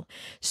people.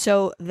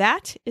 So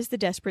that is the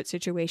desperate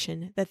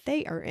situation that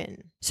they are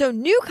in. So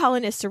new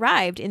colonists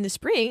arrived in the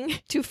spring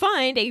to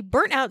find a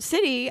burnt out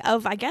city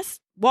of, I guess,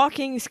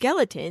 walking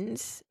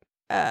skeletons.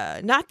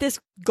 Not this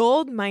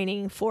gold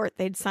mining fort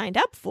they'd signed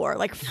up for.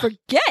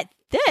 Forget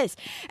this.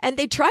 And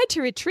they tried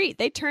to retreat.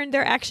 They turned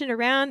their action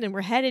around and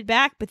were headed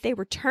back, but they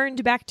were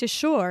turned back to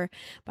shore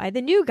by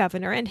the new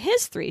governor and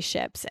his 3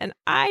 ships. And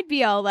I'd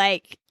be all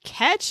like,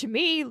 catch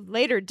me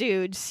later,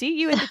 dude. See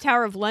you at the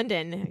Tower of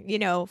London.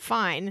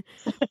 Fine.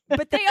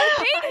 But they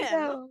obeyed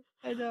him.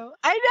 I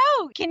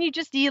know. Can you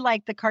just see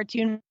the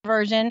cartoon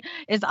version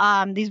is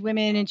these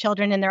women and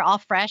children, and they're all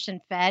fresh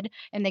and fed,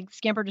 and they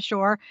scamper to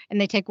shore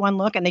and they take one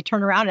look and they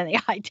turn around and they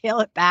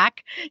hightail it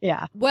back.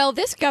 Yeah. Well,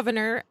 this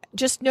governor,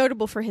 just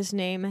notable for his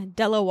name,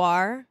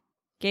 Delaware,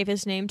 gave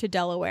his name to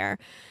Delaware.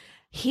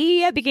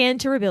 He began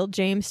to rebuild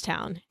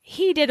Jamestown.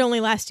 He did only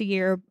last a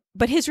year,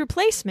 but his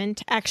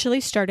replacement actually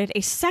started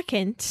a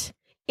second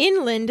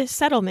inland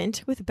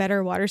settlement with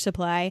better water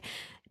supply,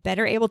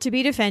 better able to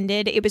be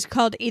defended. It was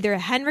called either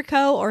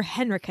Henrico or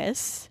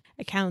Henricus.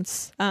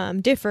 Accounts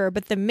differ,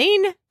 but the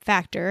main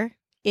factor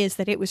is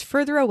that it was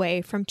further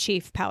away from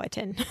Chief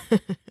Powhatan.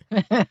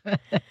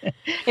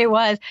 It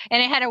was.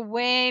 And it had a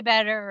way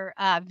better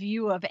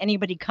view of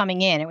anybody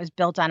coming in. It was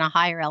built on a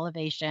higher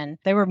elevation.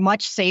 They were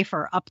much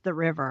safer up the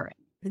river.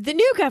 The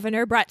new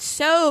governor brought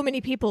so many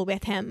people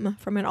with him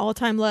from an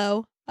all-time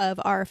low of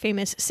our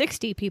famous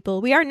 60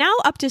 people, we are now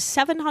up to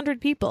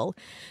 700 people.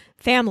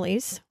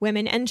 Families,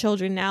 women and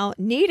children now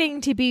needing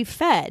to be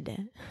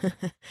fed.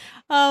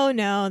 Oh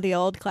no, the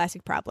old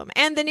classic problem.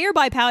 And the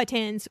nearby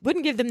Powhatans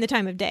wouldn't give them the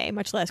time of day,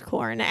 much less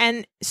corn.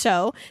 And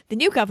so the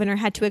new governor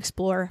had to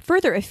explore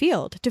further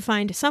afield to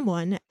find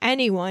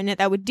anyone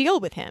that would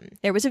deal with him.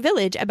 There was a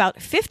village about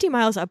 50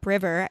 miles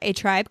upriver, a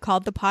tribe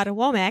called the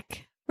Potawatomi,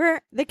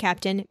 where the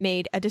captain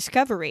made a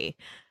discovery.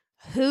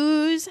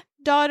 Whose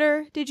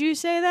daughter did you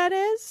say that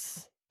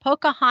is?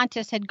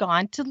 Pocahontas had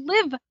gone to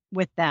live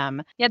with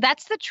them. Yeah,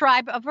 that's the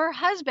tribe of her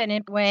husband.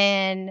 And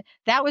when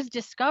that was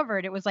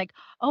discovered, it was like,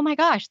 oh my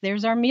gosh,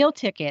 there's our meal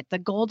ticket. The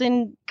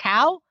golden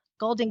cow,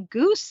 golden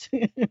goose,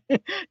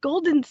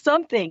 golden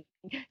something.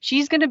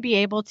 She's going to be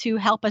able to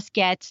help us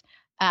get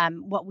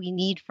what we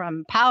need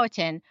from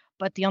Powhatan.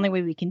 But the only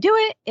way we can do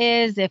it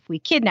is if we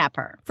kidnap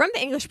her. From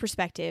the English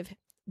perspective,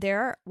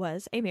 there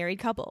was a married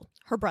couple,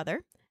 her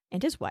brother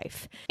and his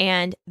wife,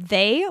 and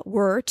they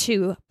were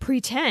to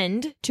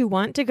pretend to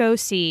want to go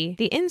see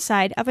the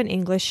inside of an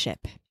English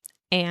ship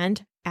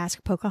and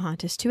ask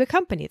Pocahontas to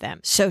accompany them.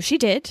 So she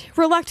did,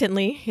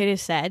 reluctantly, it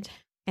is said,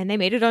 and they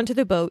made it onto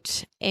the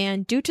boat,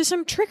 and due to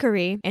some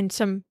trickery and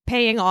some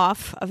paying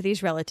off of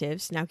these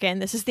relatives, now again,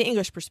 this is the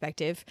English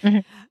perspective,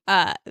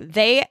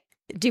 they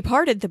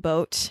departed the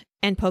boat,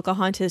 and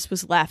Pocahontas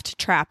was left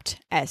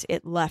trapped as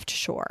it left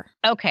shore.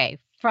 Okay.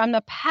 From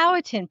the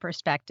Powhatan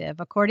perspective,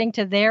 according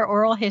to their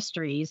oral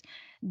histories,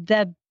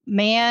 the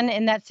man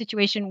in that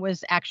situation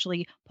was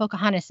actually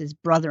Pocahontas's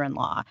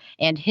brother-in-law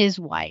and his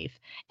wife,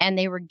 and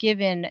they were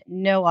given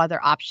no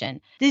other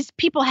option. These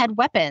people had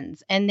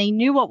weapons, and they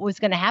knew what was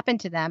going to happen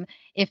to them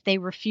if they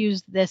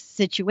refused this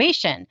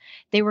situation.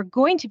 They were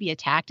going to be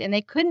attacked, and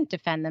they couldn't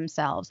defend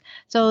themselves.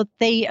 So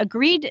they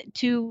agreed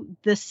to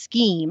the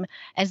scheme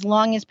as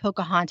long as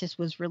Pocahontas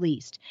was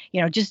released.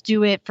 Just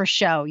do it for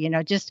show,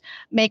 just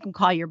make them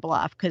call your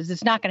bluff because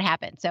it's not going to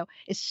happen. So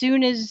as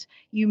soon as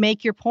you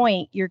make your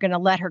point, you're going to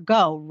let her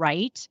go,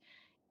 right?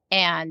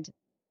 And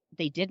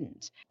they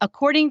didn't.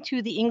 According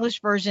to the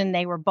English version,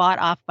 they were bought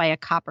off by a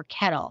copper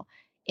kettle.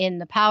 In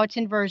the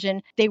Powhatan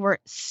version, they were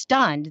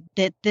stunned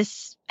that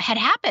this had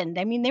happened.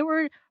 I mean, they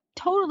were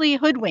totally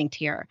hoodwinked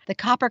here. The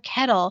copper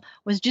kettle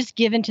was just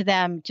given to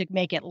them to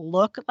make it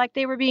look like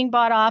they were being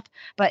bought off,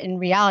 but in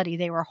reality,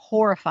 they were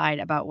horrified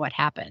about what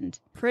happened.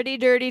 Pretty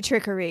dirty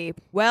trickery.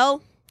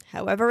 Well,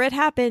 however it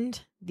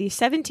happened, the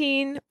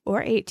 17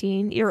 or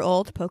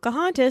 18-year-old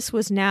Pocahontas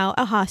was now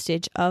a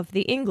hostage of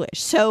the English.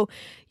 So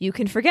you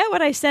can forget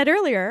what I said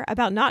earlier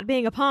about not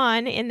being a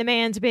pawn in the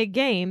man's big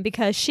game,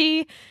 because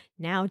she,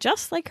 now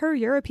just like her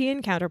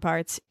European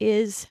counterparts,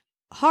 is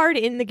hard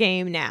in the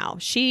game now.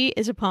 She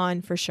is a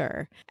pawn for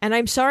sure. And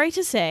I'm sorry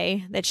to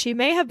say that she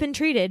may have been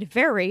treated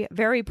very,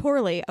 very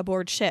poorly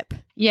aboard ship.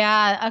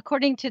 Yeah,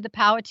 according to the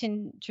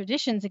Powhatan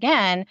traditions,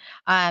 again,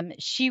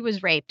 she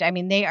was raped. I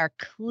mean, they are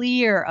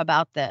clear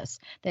about this,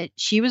 that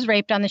she was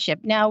raped on the ship.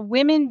 Now,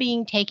 women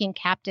being taken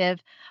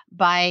captive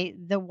by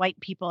the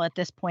white people at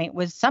this point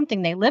was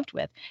something they lived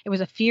with. It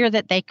was a fear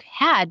that they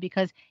had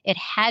because it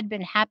had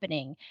been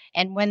happening.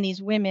 And when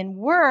these women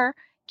were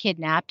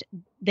kidnapped,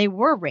 they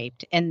were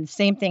raped, and the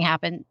same thing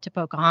happened to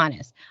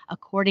Pocahontas.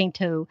 According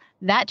to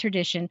that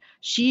tradition,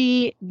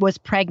 she was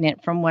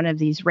pregnant from one of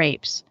these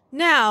rapes.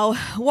 Now,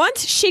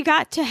 once she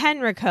got to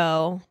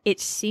Henrico, it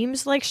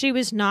seems like she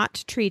was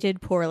not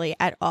treated poorly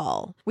at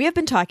all. We have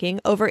been talking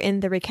over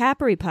in the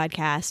Recapery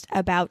podcast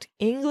about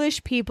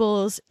English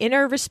people's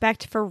inner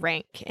respect for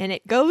rank, and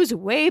it goes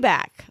way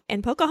back.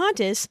 And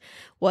Pocahontas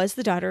was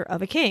the daughter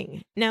of a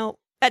king. Now,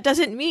 that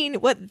doesn't mean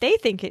what they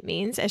think it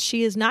means, as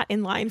she is not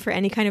in line for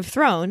any kind of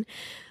throne.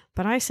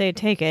 But I say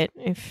take it,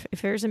 if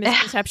there's a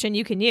misconception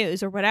you can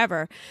use or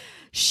whatever.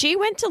 She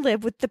went to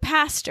live with the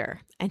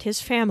pastor and his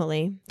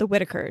family, the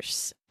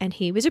Whitakers, and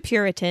he was a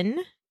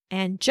Puritan.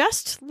 And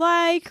just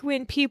like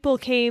when people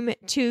came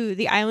to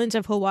the islands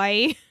of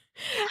Hawaii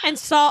and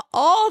saw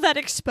all that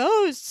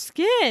exposed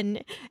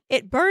skin,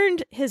 it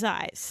burned his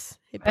eyes.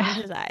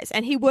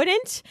 And he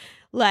wouldn't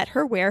let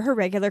her wear her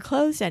regular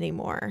clothes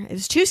anymore. It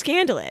was too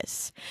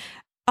scandalous.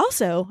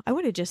 Also, I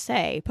want to just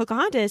say,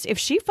 Pocahontas, if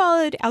she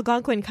followed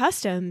Algonquin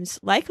customs,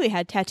 likely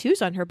had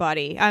tattoos on her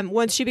body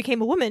once she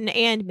became a woman,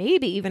 and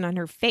maybe even on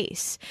her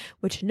face,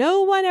 which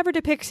no one ever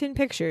depicts in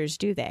pictures,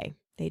 do they?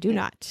 They do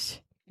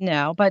not.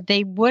 No, but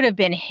they would have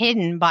been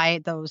hidden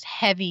by those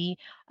heavy,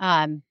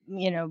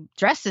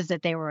 dresses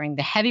that they were wearing,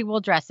 the heavy wool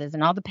dresses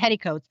and all the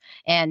petticoats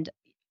and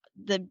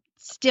the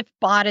stiff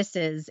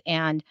bodices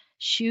and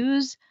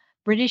shoes.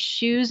 British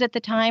shoes at the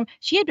time.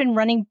 She had been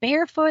running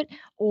barefoot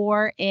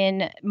or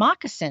in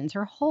moccasins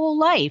her whole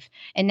life.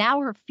 And now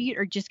her feet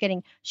are just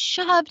getting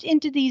shoved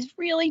into these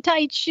really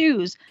tight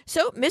shoes.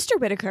 So Mr.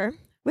 Whitaker,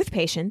 with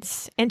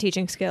patience and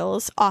teaching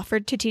skills,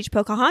 offered to teach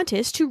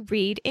Pocahontas to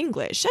read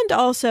English and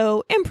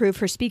also improve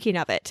her speaking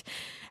of it.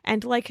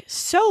 And like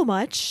so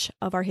much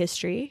of our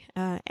history,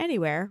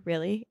 anywhere,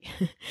 really,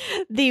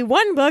 the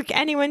one book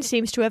anyone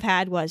seems to have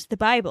had was the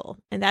Bible.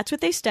 And that's what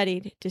they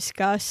studied,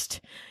 discussed,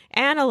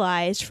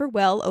 analyzed for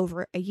well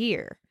over a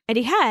year. And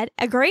he had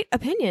a great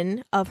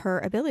opinion of her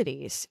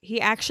abilities.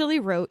 He actually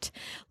wrote,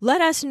 "Let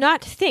us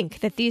not think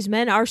that these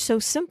men are so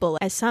simple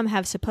as some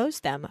have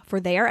supposed them, for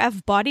they are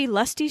of body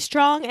lusty,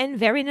 strong, and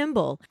very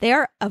nimble. They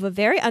are of a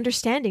very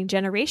understanding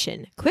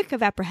generation, quick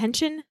of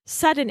apprehension,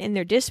 sudden in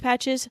their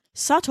dispatches,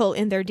 subtle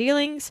in their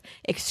dealings,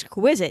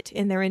 exquisite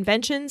in their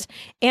inventions,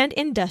 and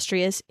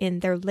industrious in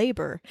their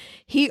labor."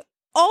 He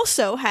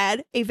also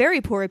had a very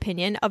poor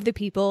opinion of the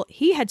people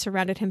he had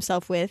surrounded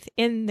himself with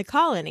in the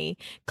colony,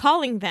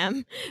 calling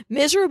them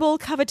miserable,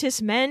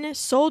 covetous men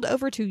sold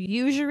over to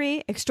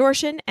usury,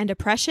 extortion, and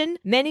oppression.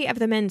 Many of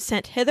the men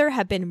sent hither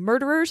have been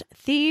murderers,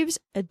 thieves,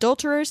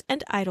 adulterers,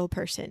 and idle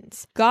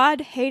persons. God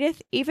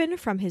hateth even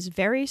from his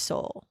very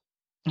soul.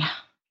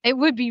 It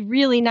would be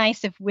really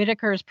nice if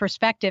Whitaker's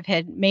perspective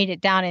had made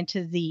it down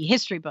into the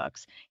history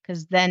books,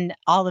 because then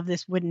all of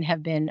this wouldn't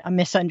have been a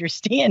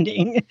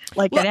misunderstanding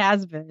like it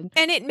has been.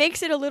 And it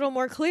makes it a little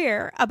more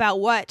clear about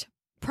what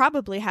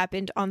probably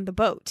happened on the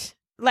boat.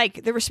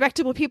 Like, the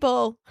respectable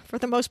people, for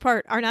the most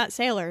part, are not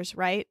sailors,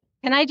 right?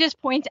 Can I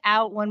just point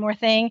out one more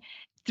thing?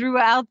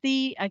 Throughout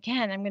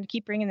again, I'm going to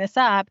keep bringing this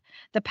up,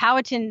 the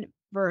Powhatan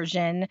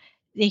version,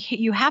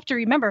 you have to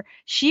remember,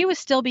 she was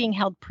still being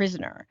held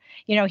prisoner.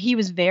 He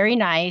was very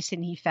nice,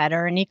 and he fed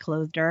her and he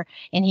clothed her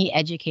and he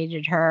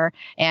educated her.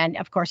 And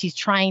of course, he's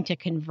trying to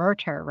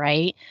convert her,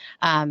 right?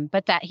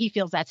 But that he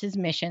feels that's his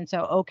mission.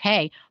 So,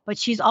 okay. But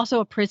she's also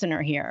a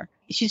prisoner here.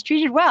 She's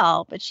treated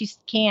well, but she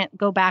can't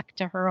go back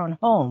to her own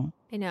home.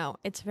 I know.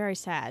 It's very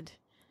sad.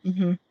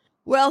 Mm-hmm.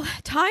 Well,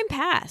 time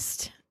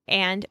passed,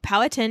 and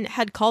Powhatan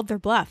had called their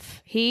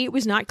bluff. He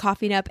was not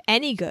coughing up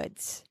any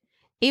goods.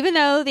 Even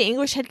though the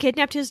English had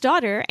kidnapped his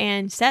daughter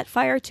and set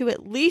fire to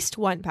at least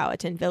one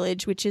Powhatan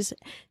village, which is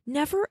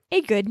never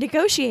a good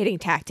negotiating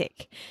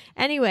tactic.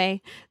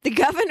 Anyway, the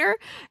governor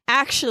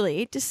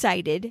actually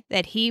decided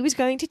that he was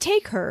going to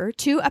take her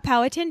to a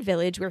Powhatan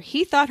village where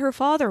he thought her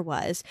father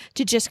was,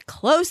 to just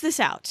close this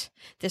out.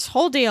 This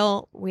whole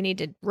deal, we need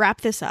to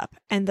wrap this up.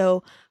 And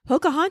though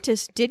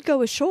Pocahontas did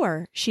go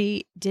ashore,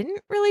 she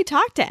didn't really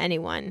talk to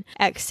anyone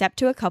except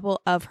to a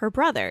couple of her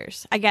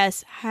brothers. I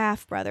guess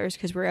half brothers,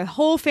 because we're a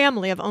whole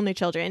family of only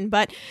children.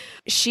 But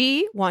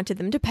she wanted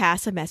them to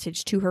pass a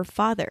message to her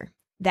father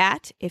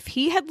that if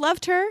he had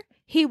loved her,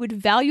 he would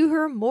value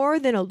her more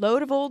than a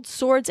load of old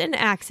swords and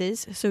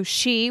axes. So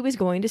she was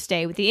going to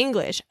stay with the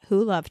English,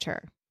 who loved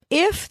her.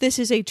 If this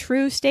is a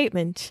true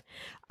statement,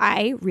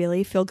 I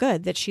really feel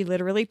good that she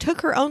literally took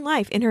her own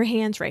life in her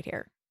hands right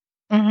here.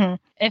 Mm-hmm.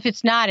 If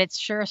it's not, it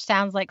sure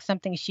sounds like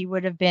something she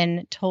would have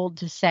been told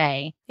to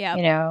say.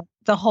 Yeah.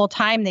 The whole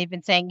time they've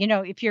been saying,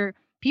 if your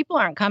people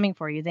aren't coming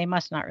for you, they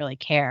must not really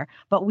care.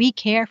 But we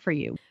care for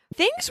you.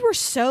 Things were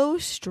so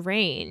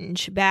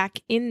strange back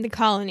in the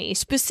colony,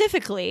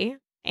 specifically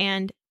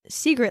and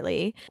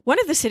secretly. One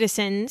of the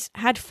citizens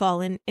had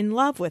fallen in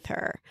love with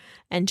her,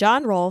 and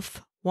John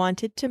Rolfe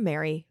wanted to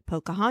marry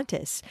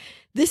Pocahontas.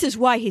 This is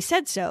why he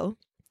said so.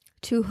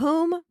 "To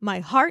whom my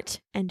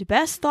heart and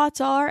best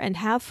thoughts are, and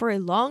have for a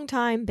long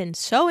time been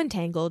so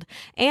entangled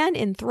and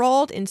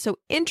enthralled in so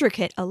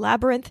intricate a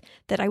labyrinth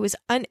that I was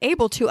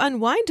unable to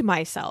unwind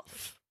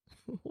myself."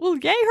 Well,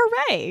 yay,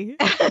 hooray!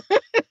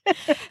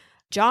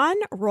 John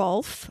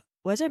Rolfe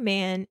was a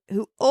man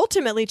who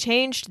ultimately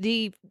changed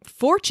the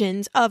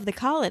fortunes of the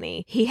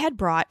colony. He had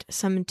brought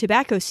some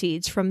tobacco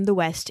seeds from the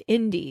West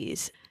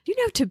Indies. You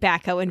know,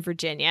 tobacco in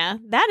Virginia,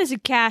 that is a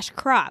cash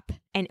crop.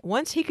 And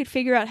once he could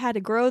figure out how to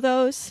grow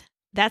those,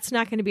 that's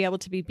not going to be able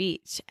to be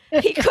beat.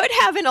 He could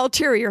have an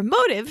ulterior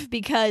motive,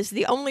 because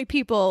the only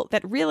people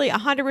that really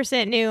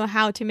 100% knew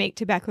how to make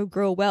tobacco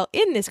grow well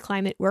in this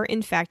climate were,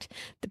 in fact,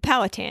 the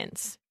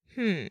Powhatans.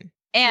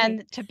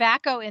 And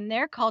tobacco in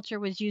their culture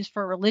was used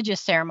for religious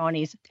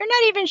ceremonies. They're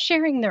not even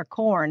sharing their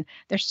corn.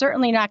 They're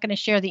certainly not going to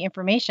share the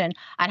information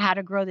on how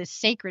to grow this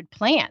sacred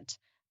plant.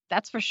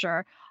 That's for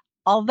sure.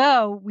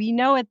 Although we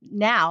know it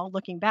now,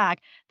 looking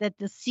back, that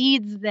the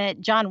seeds that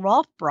John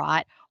Rolfe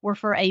brought were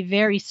for a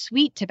very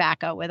sweet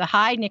tobacco with a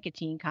high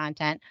nicotine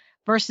content,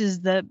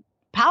 versus the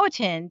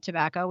Powhatan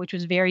tobacco, which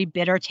was very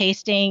bitter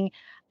tasting.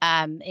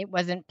 It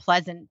wasn't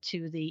pleasant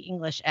to the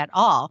English at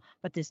all.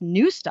 But this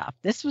new stuff,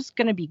 this was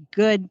going to be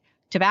good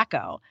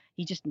tobacco.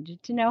 He just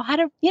needed to know how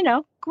to,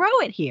 grow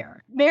it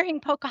here.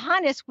 Marrying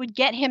Pocahontas would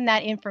get him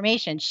that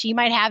information. She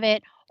might have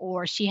it,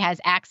 or she has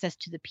access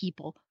to the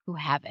people who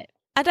have it.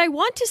 And I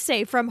want to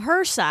say, from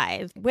her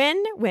side,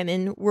 when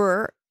women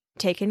were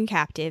taken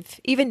captive,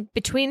 even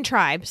between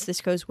tribes,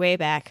 this goes way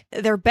back,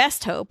 their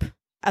best hope,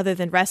 other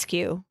than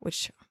rescue,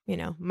 which,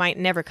 might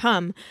never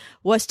come,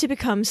 was to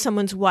become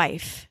someone's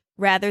wife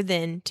rather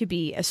than to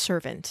be a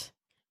servant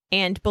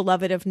and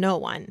beloved of no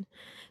one.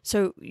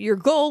 So your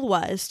goal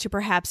was to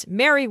perhaps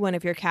marry one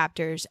of your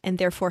captors and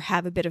therefore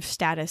have a bit of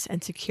status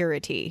and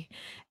security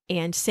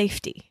and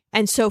safety.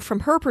 And so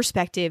from her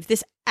perspective,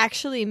 this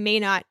actually may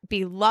not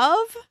be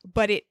love,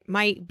 but it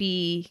might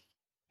be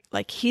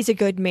like, he's a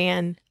good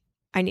man.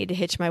 I need to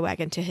hitch my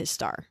wagon to his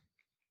star.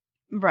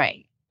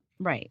 Right.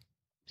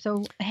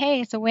 So,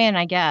 hey, it's a win,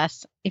 I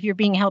guess. If you're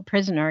being held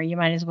prisoner, you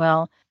might as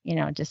well,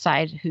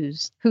 decide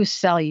whose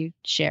cell you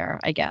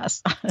share, I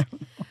guess.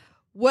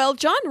 Well,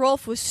 John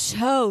Rolfe was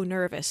so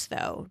nervous,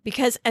 though,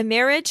 because a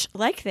marriage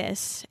like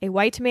this, a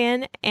white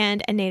man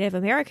and a Native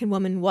American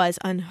woman, was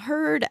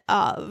unheard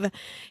of.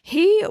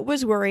 He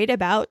was worried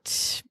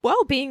about,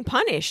 well, being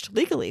punished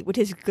legally. Would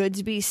his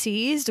goods be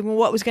seized? And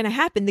what was going to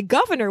happen? The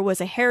governor was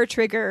a hair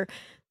trigger,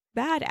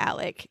 bad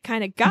Alec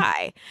kind of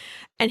guy.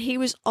 And he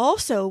was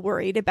also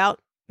worried about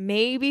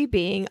maybe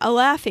being a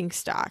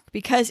laughingstock,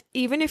 because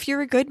even if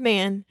you're a good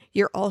man,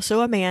 you're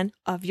also a man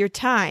of your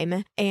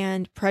time,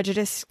 and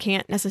prejudice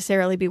can't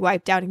necessarily be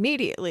wiped out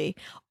immediately.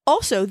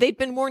 Also, they'd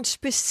been warned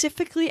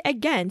specifically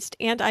against,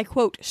 and I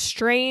quote,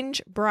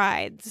 strange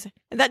brides.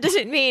 And that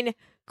doesn't mean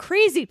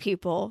crazy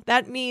people.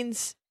 That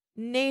means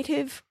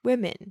Native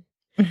women.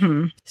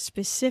 Mm-hmm.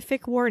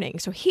 Specific warning.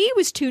 So he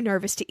was too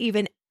nervous to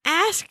even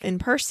ask in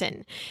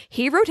person.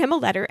 He wrote him a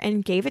letter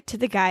and gave it to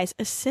the guy's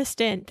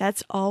assistant.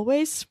 That's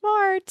always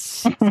smart.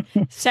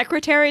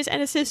 Secretaries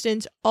and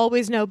assistants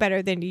always know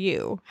better than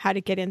you how to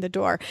get in the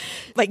door.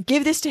 Like,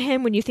 give this to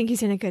him when you think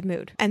he's in a good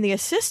mood. And the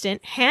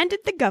assistant handed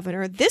the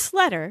governor this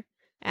letter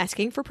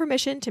asking for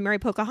permission to marry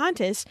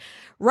Pocahontas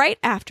right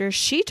after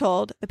she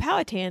told the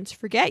Powhatans,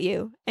 forget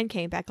you, and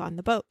came back on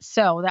the boat.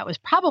 So that was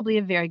probably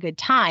a very good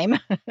time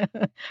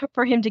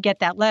for him to get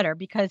that letter,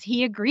 because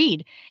he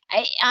agreed.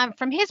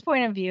 From his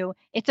point of view,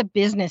 it's a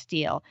business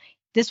deal.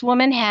 This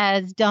woman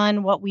has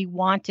done what we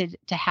wanted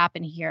to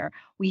happen here.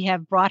 We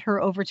have brought her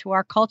over to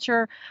our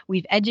culture.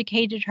 We've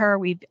educated her.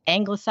 We've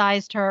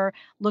anglicized her.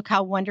 Look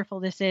how wonderful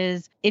this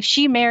is. If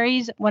she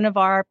marries one of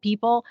our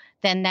people,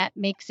 then that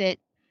makes it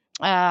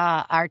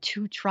our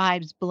two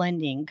tribes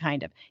blending,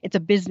 kind of. It's a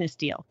business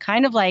deal,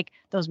 kind of like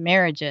those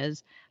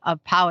marriages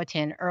of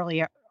Powhatan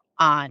earlier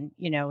on,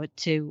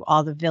 to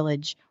all the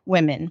village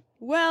women.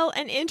 Well,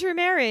 an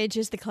intermarriage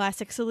is the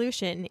classic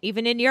solution,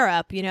 even in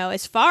Europe.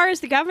 As far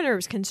as the governor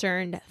was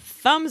concerned,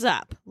 thumbs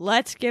up.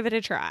 Let's give it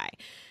a try.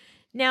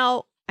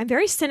 Now, I'm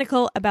very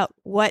cynical about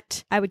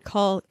what I would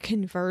call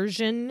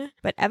conversion,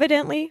 but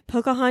evidently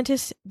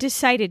Pocahontas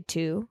decided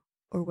to,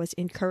 or was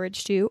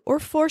encouraged to, or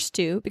forced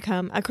to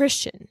become a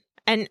Christian.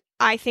 And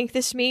I think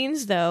this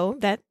means, though,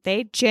 that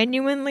they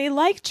genuinely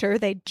liked her.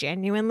 They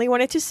genuinely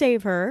wanted to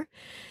save her.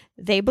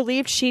 They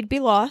believed she'd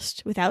be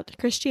lost without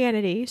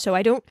Christianity. So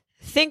I don't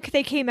think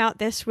they came out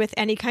this with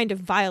any kind of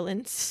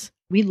violence.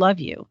 We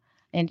love you.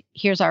 And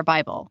here's our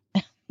Bible.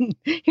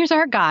 Here's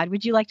our God.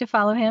 Would you like to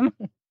follow him?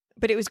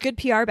 But it was good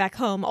PR back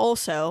home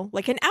also,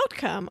 like an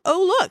outcome.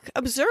 Oh, look,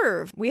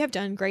 observe. We have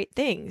done great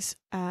things.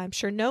 I'm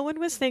sure no one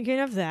was thinking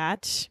of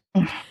that.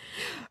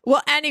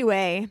 Well,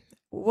 anyway,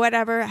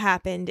 whatever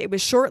happened, it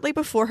was shortly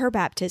before her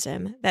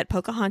baptism that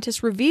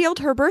Pocahontas revealed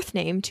her birth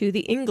name to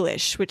the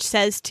English, which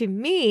says to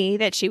me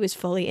that she was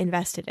fully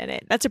invested in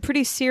it. That's a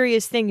pretty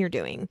serious thing you're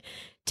doing.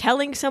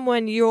 Telling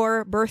someone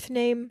your birth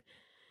name,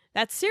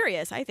 that's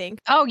serious, I think.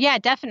 Oh, yeah,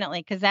 definitely,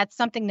 because that's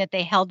something that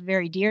they held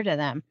very dear to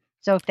them.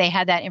 So if they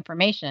had that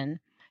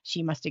information,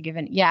 she must have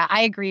given. Yeah,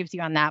 I agree with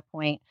you on that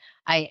point.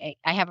 I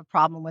have a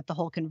problem with the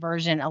whole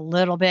conversion a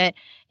little bit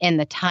and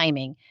the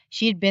timing.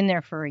 She had been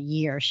there for a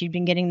year. She'd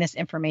been getting this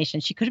information.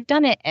 She could have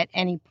done it at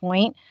any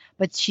point,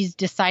 but she's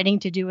deciding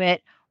to do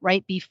it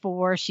right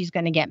before she's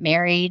going to get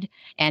married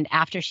and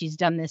after she's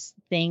done this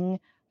thing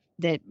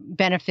that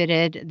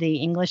benefited the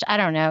English. I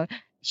don't know.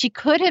 She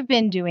could have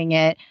been doing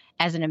it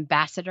as an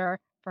ambassador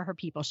for her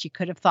people. She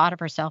could have thought of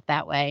herself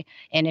that way.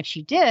 And if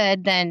she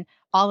did, then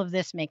all of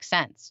this makes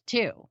sense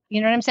too.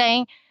 You know what I'm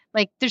saying?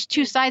 Like, there's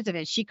two sides of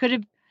it. She could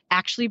have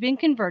actually been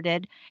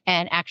converted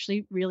and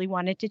actually really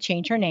wanted to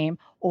change her name,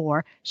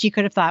 or she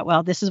could have thought,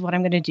 well, this is what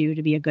I'm going to do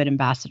to be a good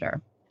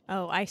ambassador.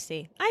 Oh, I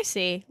see.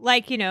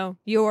 Like,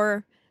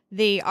 you're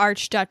the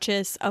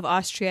Archduchess of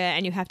Austria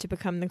and you have to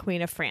become the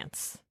Queen of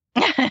France.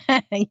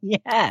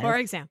 Yes. For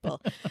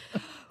example.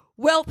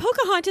 Well,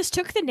 Pocahontas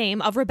took the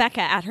name of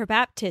Rebecca at her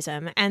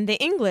baptism, and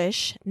the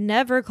English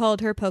never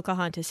called her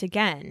Pocahontas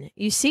again.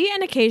 You see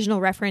an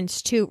occasional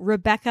reference to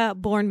Rebecca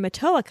born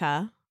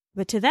Matoaka,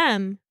 but to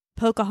them,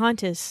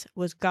 Pocahontas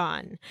was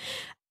gone.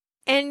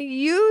 And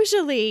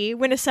usually,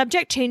 when a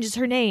subject changes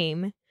her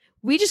name,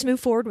 we just move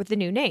forward with the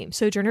new name,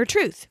 Sojourner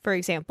Truth, for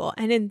example.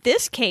 And in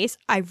this case,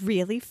 I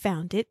really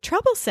found it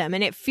troublesome,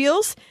 and it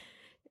feels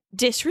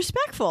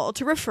disrespectful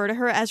to refer to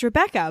her as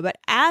Rebecca. But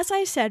as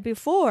I said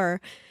before,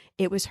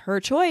 it was her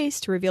choice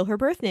to reveal her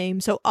birth name,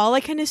 so all I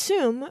can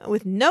assume,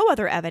 with no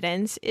other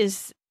evidence,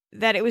 is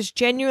that it was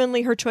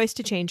genuinely her choice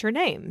to change her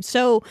name.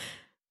 So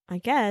I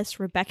guess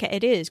Rebecca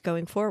it is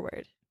going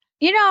forward.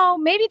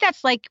 Maybe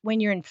that's like when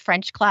you're in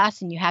French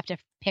class and you have to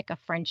pick a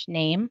French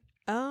name.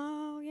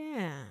 Oh,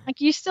 yeah.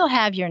 Like, you still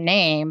have your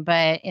name,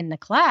 but in the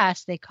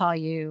class, they call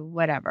you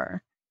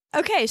whatever.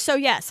 Okay, so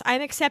yes,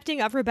 I'm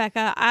accepting of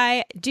Rebecca.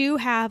 I do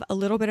have a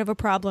little bit of a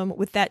problem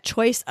with that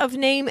choice of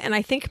name, and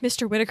I think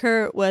Mr.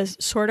 Whitaker was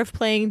sort of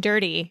playing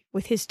dirty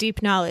with his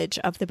deep knowledge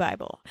of the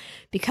Bible,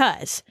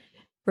 because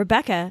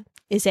Rebecca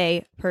is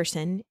a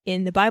person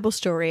in the Bible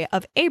story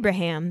of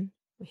Abraham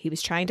He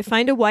was trying to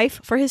find a wife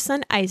for his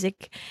son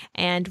Isaac,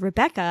 and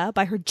Rebecca,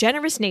 by her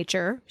generous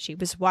nature, she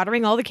was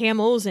watering all the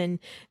camels and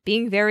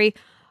being very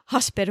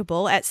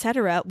hospitable,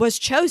 etc., was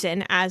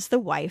chosen as the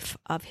wife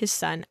of his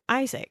son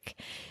Isaac.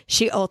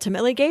 She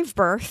ultimately gave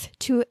birth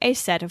to a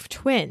set of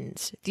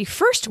twins. The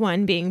first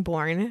one being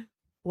born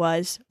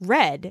was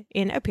red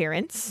in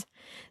appearance.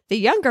 The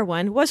younger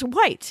one was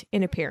white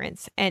in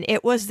appearance, and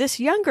it was this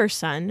younger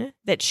son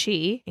that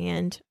she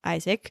and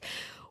Isaac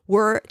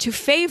were to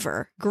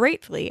favor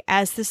greatly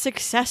as the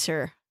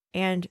successor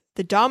and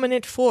the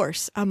dominant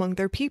force among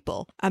their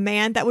people, a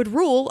man that would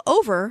rule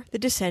over the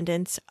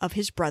descendants of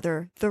his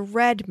brother, the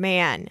Red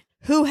Man,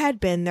 who had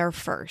been there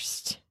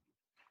first.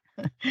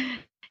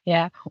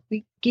 Yeah,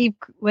 we gave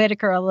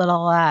Whitaker a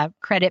little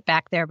credit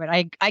back there, but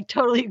I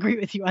totally agree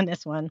with you on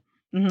this one.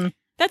 Mm-hmm.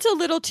 That's a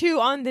little too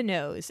on the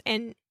nose,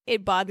 and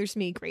it bothers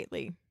me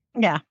greatly.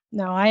 Yeah,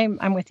 no,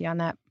 I'm with you on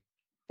that.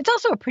 It's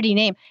also a pretty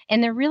name,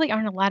 and there really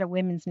aren't a lot of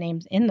women's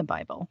names in the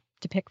Bible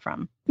to pick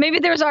from. Maybe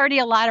there's already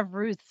a lot of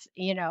Ruths,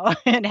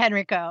 and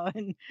Henrico,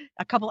 and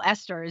a couple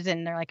Esthers,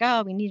 and they're like,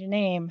 oh, we need a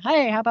name.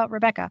 Hey, how about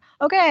Rebecca?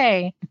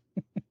 Okay.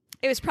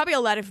 It was probably a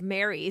lot of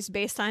Marys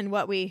based on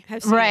what we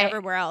have seen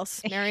everywhere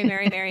else. Mary,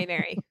 Mary, Mary,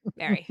 Mary,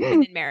 Mary,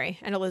 and then Mary,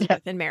 and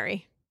Elizabeth, and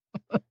Mary.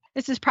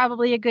 This is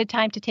probably a good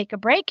time to take a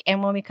break,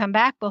 and when we come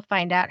back, we'll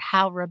find out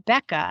how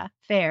Rebecca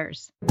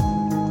fares.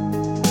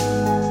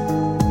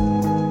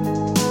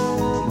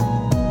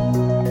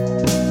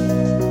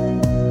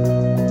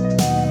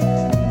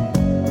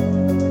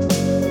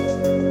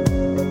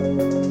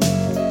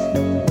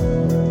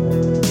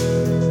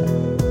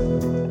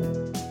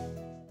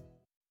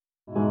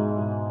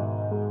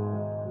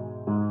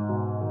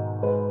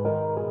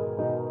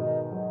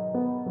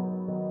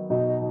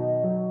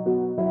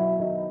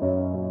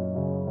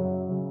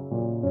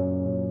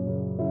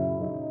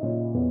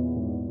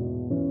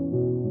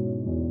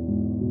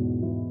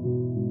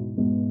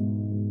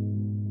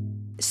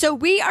 So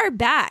we are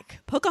back.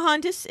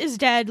 Pocahontas is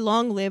dead.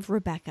 Long live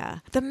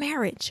Rebecca. The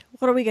marriage.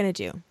 What are we going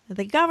to do?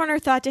 The governor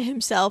thought to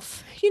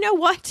himself, you know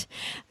what?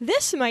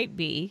 This might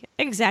be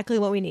exactly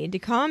what we need to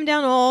calm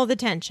down all the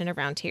tension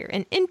around here.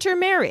 An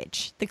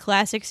intermarriage. The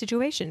classic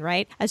situation,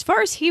 right? As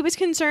far as he was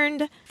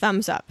concerned,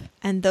 thumbs up.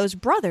 And those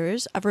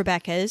brothers of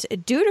Rebecca's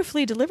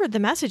dutifully delivered the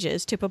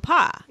messages to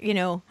Papa.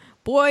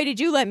 Boy, did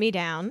you let me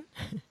down.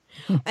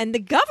 And the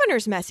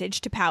governor's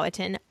message to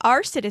Powhatan,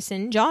 our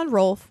citizen John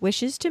Rolfe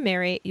wishes to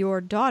marry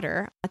your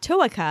daughter,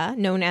 Matoaka,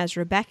 known as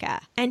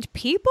Rebecca. And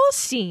people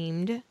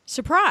seemed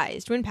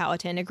surprised when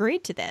Powhatan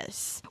agreed to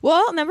this.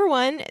 Well, number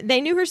one,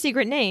 they knew her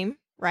secret name,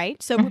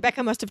 right? So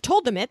Rebecca must have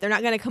told them it. They're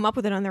not going to come up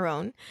with it on their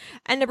own.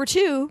 And number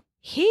two,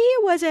 he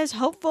was as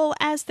hopeful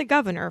as the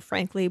governor,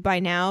 frankly, by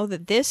now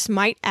that this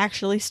might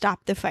actually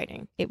stop the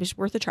fighting. It was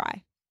worth a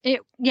try.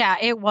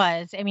 It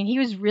was. I mean, he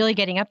was really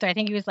getting up there. I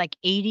think he was like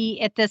 80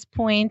 at this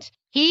point.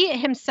 He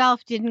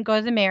himself didn't go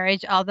to the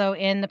marriage, although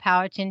in the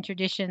Powhatan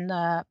tradition,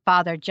 the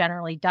father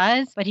generally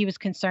does. But he was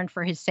concerned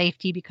for his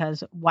safety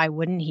because why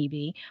wouldn't he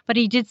be? But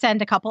he did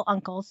send a couple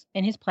uncles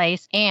in his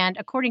place. And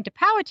according to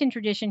Powhatan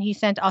tradition, he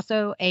sent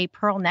also a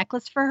pearl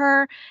necklace for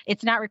her.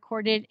 It's not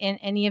recorded in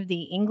any of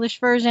the English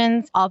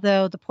versions,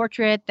 although the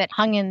portrait that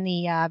hung in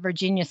the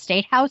Virginia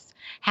State House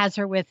has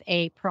her with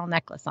a pearl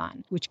necklace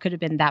on, which could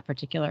have been that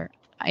particular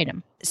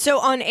item. So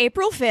on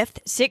April 5th,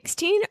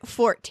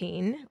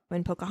 1614,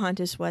 when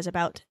Pocahontas was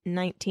about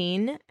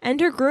 19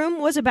 and her groom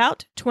was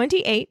about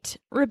 28,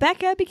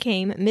 Rebecca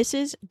became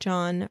Mrs.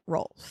 John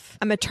Rolfe.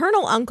 A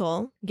maternal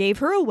uncle gave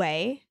her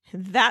away,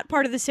 that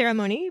part of the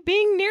ceremony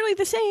being nearly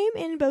the same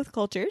in both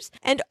cultures,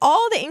 and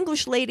all the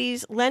English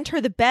ladies lent her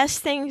the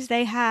best things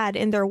they had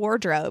in their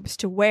wardrobes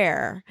to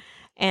wear,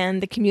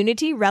 and the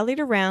community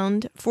rallied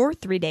around for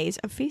 3 days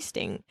of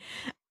feasting.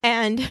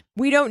 And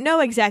we don't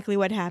know exactly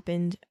what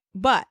happened,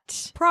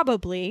 but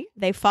probably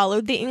they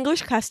followed the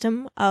English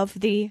custom of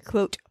the,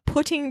 quote,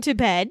 putting to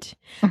bed.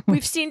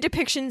 We've seen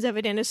depictions of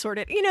it in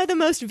assorted, the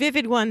most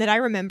vivid one that I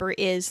remember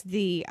is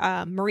the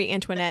Marie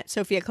Antoinette,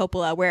 Sofia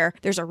Coppola, where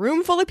there's a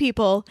room full of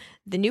people,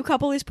 the new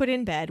couple is put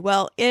in bed.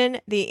 Well, in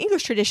the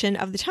English tradition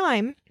of the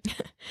time,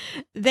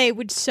 they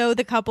would sew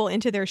the couple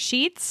into their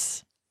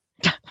sheets.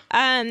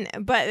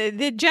 But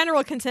the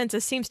general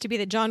consensus seems to be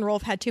that John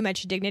Rolfe had too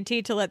much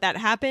dignity to let that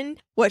happen.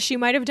 What she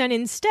might have done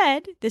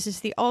instead, this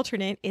is the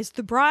alternate, is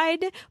the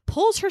bride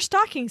pulls her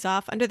stockings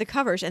off under the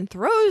covers and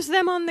throws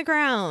them on the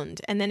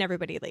ground, and then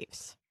everybody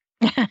leaves.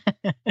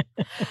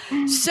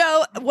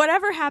 So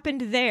whatever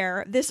happened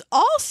there, this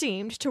all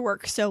seemed to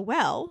work so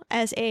well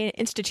as an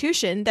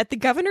institution that the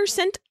governor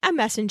sent a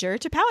messenger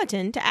to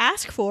Powhatan to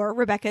ask for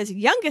Rebecca's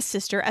youngest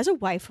sister as a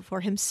wife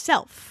for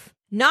himself.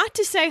 Not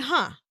to say,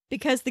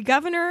 because the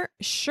governor,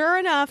 sure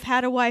enough,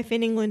 had a wife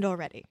in England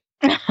already.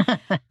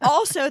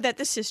 Also that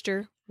the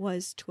sister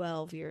was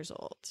 12 years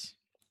old.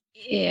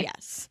 Yeah.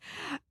 Yes.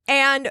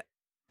 And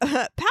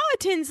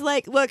Powhatan's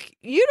like, look,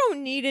 you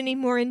don't need any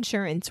more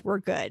insurance. We're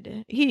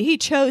good. He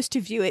chose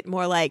to view it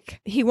more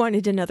like he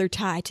wanted another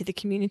tie to the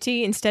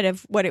community instead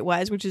of what it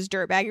was, which is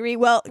dirtbaggery.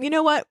 Well, you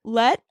know what?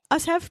 Let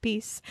us have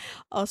peace.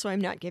 Also,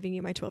 I'm not giving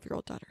you my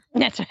 12-year-old daughter.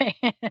 That's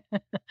right.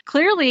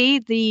 Clearly,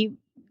 the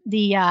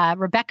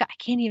Rebecca, I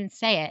can't even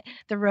say it.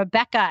 The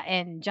Rebecca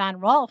and John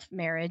Rolfe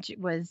marriage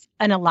was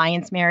an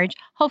alliance marriage,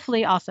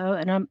 hopefully also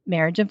a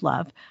marriage of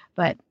love.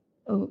 But,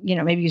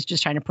 maybe he's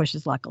just trying to push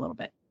his luck a little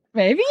bit.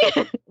 Maybe.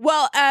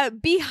 Well,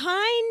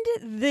 behind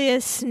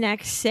this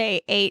next, say,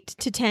 8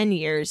 to 10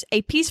 years,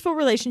 a peaceful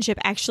relationship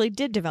actually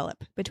did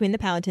develop between the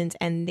Powhatans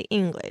and the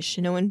English.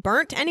 No one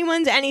burnt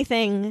anyone's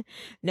anything.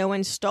 No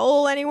one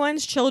stole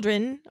anyone's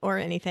children or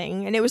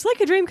anything. And it was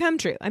like a dream come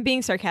true. I'm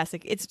being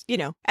sarcastic. It's,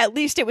 at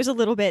least it was a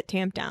little bit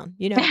tamped down,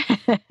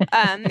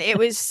 It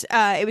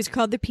was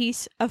called the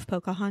Peace of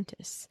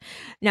Pocahontas.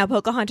 Now,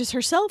 Pocahontas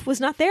herself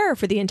was not there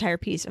for the entire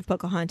Peace of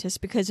Pocahontas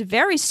because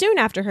very soon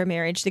after her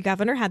marriage, the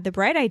governor had the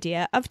bright idea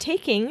of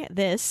taking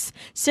this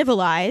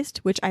civilized,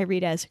 which I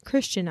read as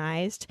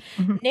Christianized,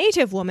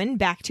 native woman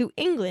back to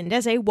England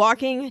as a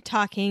walking,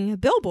 talking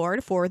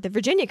billboard for the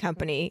Virginia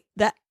Company,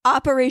 the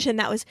operation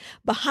that was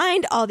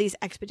behind all these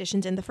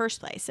expeditions in the first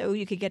place. So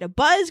you could get a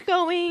buzz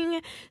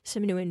going,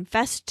 some new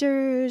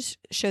investors,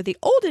 show the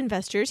old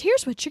investors,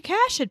 here's what your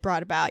cash had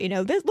brought about,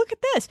 look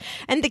at this.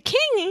 And the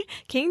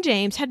King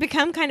James, had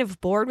become kind of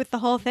bored with the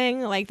whole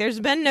thing. Like, there's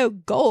been no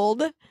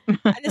gold,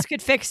 and this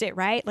could fix it,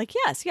 right? Like,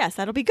 yes,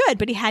 that'll be good.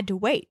 But he had to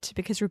wait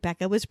because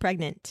Rebecca was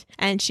pregnant,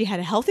 and she had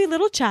a healthy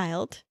little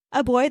child,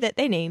 a boy that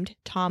they named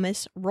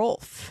Thomas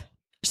Rolfe.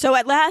 So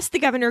at last, the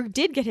governor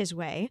did get his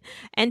way,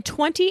 and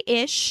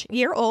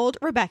 20-ish-year-old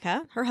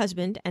Rebecca, her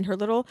husband, and her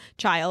little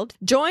child,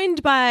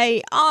 joined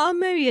by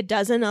maybe a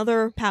dozen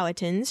other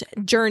Powhatans,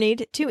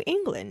 journeyed to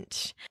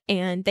England.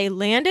 And they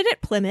landed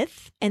at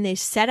Plymouth, and they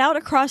set out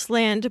across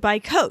land by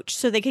coach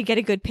so they could get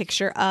a good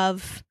picture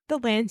of the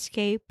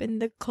landscape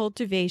and the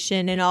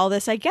cultivation and all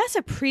this. I guess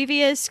a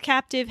previous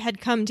captive had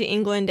come to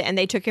England and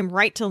they took him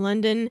right to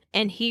London,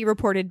 and he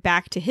reported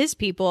back to his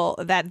people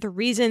that the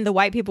reason the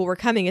white people were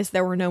coming is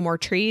there were no more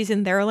trees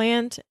in their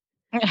land.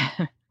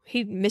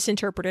 He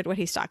misinterpreted what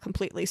he saw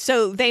completely.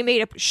 So they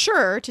made up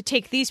sure to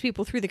take these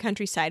people through the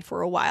countryside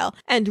for a while.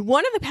 And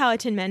one of the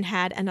Powhatan men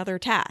had another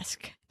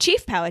task.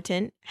 Chief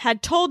Powhatan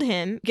had told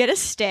him, get a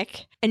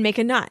stick and make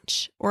a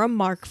notch or a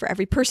mark for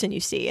every person you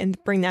see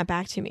and bring that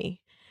back to me.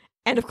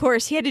 And of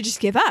course, he had to just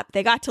give up.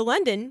 They got to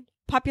London,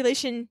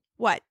 population,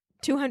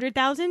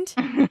 200,000?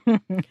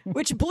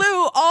 Which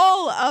blew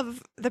all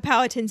of the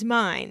Powhatans'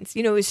 minds.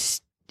 It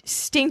was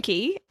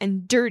stinky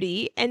and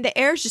dirty, and the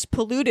air's just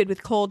polluted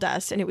with coal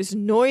dust, and it was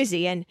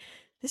noisy, and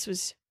this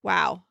was,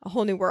 wow, a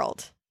whole new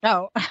world.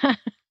 Oh,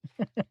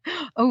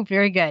 oh,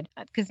 very good.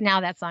 Because now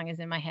that song is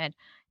in my head.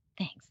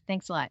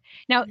 Thanks a lot.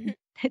 Now,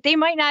 they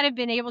might not have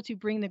been able to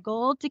bring the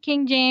gold to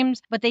King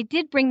James, but they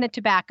did bring the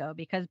tobacco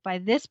because by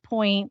this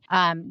point,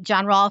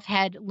 John Rolfe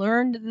had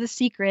learned the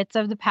secrets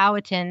of the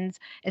Powhatans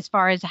as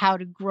far as how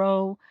to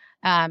grow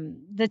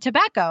the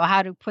tobacco,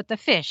 how to put the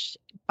fish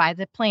by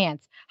the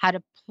plants, how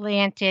to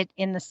plant it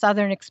in the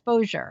southern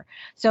exposure.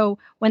 So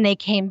when they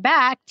came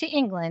back to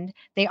England,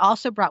 they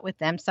also brought with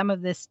them some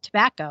of this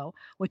tobacco,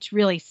 which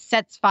really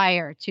sets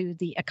fire to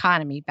the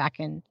economy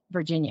back in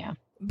Virginia.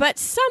 But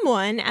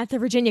someone at the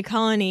Virginia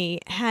colony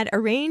had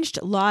arranged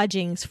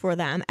lodgings for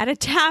them at a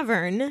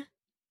tavern.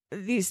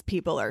 These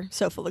people are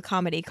so full of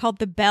comedy, called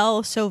the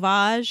Belle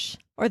Sauvage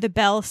or the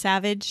Belle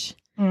Savage.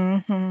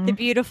 The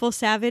Beautiful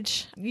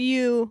Savage.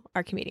 You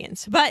are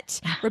comedians. But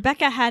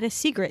Rebecca had a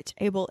secret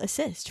able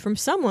assist from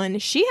someone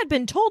she had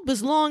been told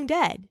was long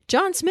dead.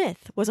 John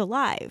Smith was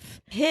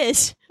alive.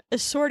 His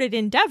assorted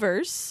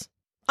endeavors,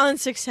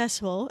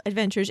 unsuccessful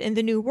adventures in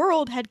the New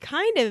World had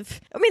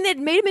they'd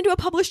made him into a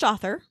published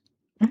author.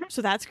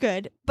 So that's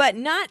good. But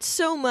not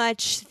so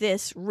much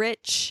this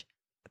rich,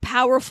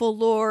 powerful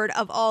lord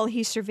of all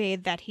he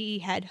surveyed that he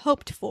had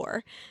hoped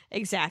for.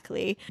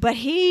 Exactly. But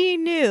he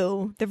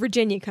knew the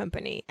Virginia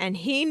Company, and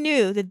he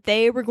knew that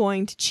they were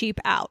going to cheap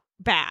out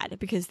bad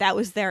because that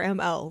was their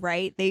MO,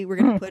 right? They were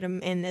going to put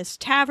him in this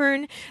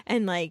tavern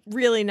and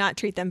really not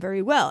treat them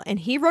very well. And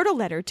he wrote a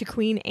letter to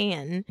Queen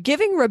Anne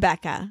giving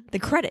Rebecca the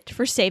credit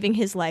for saving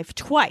his life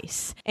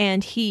twice.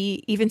 And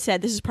he even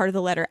said, this is part of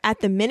the letter, at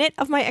the minute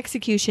of my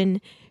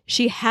execution,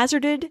 she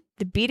hazarded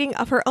the beating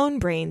of her own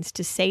brains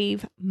to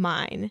save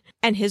mine.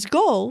 And his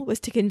goal was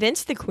to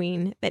convince the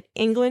Queen that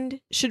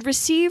England should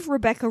receive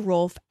Rebecca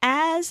Rolfe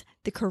as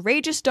the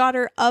courageous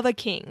daughter of a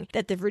king,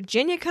 that the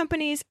Virginia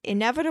Company's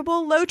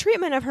inevitable low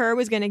treatment of her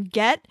was going to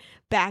get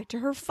back to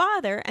her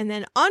father and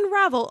then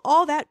unravel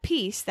all that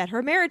peace that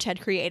her marriage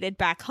had created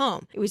back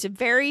home. It was a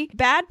very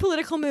bad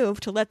political move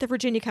to let the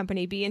Virginia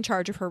Company be in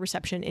charge of her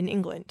reception in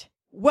England.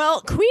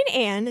 Well, Queen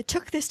Anne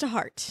took this to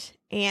heart.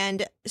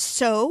 And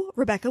so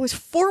Rebecca was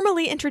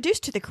formally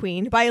introduced to the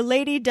Queen by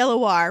Lady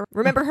Delaware.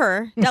 Remember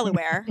her,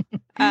 Delaware,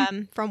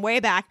 from way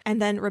back.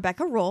 And then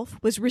Rebecca Rolfe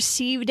was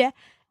received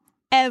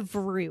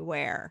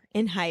everywhere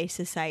in high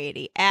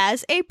society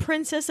as a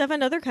princess of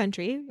another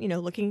country,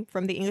 looking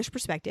from the English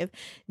perspective,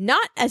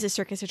 not as a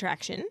circus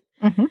attraction.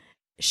 Mm-hmm.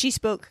 She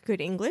spoke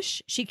good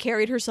English. She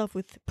carried herself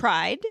with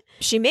pride.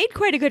 She made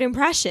quite a good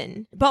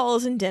impression.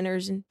 Balls and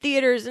dinners and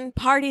theaters and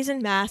parties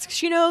and masks,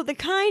 the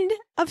kind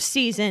of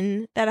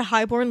season that a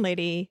highborn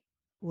lady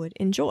would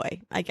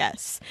enjoy, I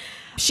guess.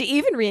 She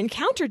even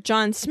re-encountered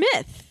John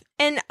Smith.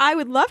 And I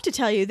would love to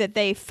tell you that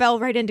they fell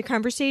right into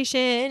conversation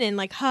and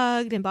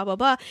hugged and blah, blah,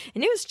 blah.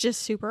 And it was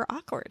just super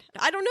awkward.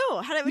 I don't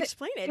know how to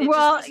explain it. It just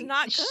was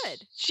not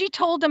good. She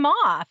told him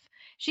off.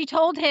 She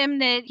told him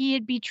that he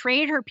had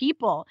betrayed her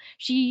people.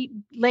 She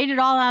laid it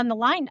all on the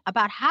line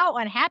about how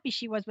unhappy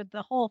she was with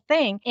the whole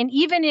thing. And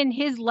even in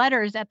his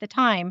letters at the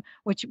time,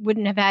 which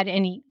wouldn't have had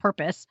any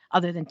purpose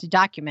other than to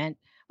document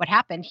what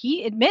happened,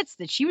 he admits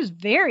that she was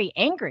very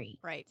angry.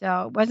 Right.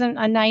 So it wasn't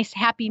a nice,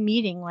 happy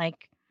meeting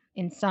like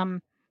in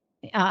some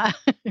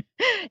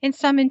in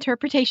some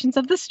interpretations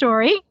of the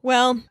story.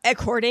 Well,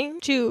 according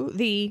to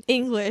the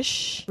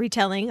English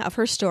retelling of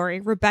her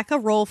story, Rebecca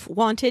Rolfe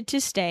wanted to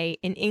stay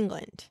in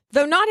England,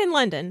 though not in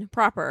London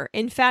proper.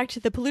 In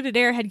fact, the polluted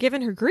air had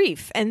given her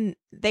grief, and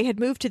they had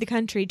moved to the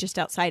country just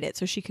outside it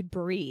so she could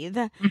breathe.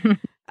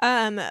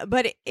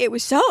 But it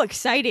was so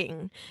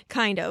exciting,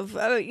 kind of,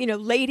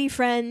 lady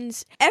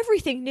friends,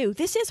 everything new.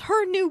 This is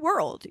her new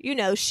world.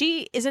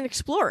 She is an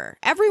explorer.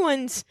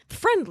 Everyone's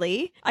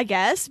friendly, I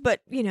guess,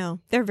 but,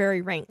 they're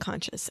very rank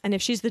conscious. And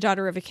if she's the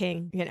daughter of a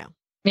king,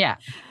 Yeah.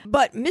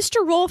 But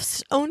Mr.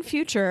 Rolfe's own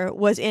future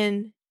was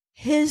in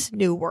his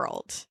new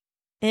world.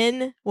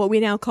 In what we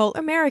now call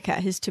America.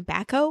 His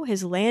tobacco,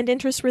 his land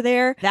interests were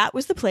there. That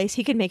was the place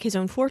he could make his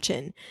own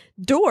fortune.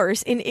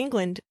 Doors in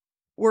England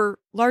were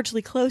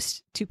largely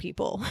close to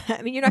people.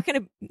 I mean,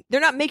 they're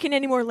not making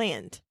any more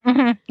land.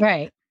 Mm-hmm.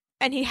 Right.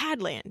 And he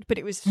had land, but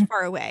it was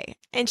far away.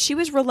 And she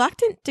was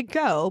reluctant to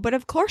go, but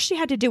of course she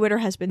had to do what her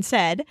husband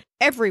said.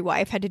 Every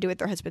wife had to do what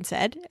their husband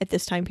said at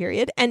this time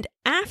period. And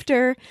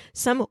after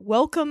some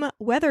welcome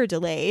weather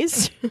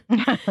delays,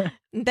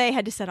 they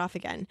had to set off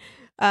again,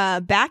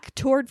 back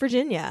toward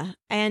Virginia.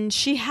 And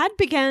she had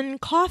begun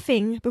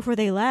coughing before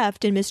they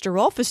left, and Mr.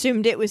 Rolfe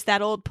assumed it was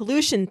that old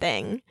pollution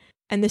thing.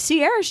 And the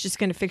sea air is just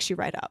going to fix you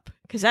right up,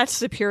 because that's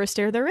the purest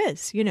air there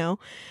is,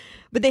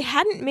 But they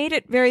hadn't made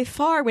it very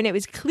far when it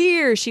was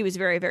clear she was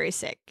very, very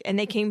sick. And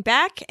they came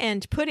back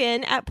and put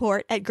in at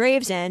port at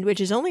Gravesend, which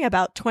is only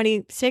about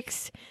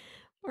 26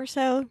 or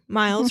so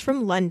miles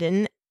from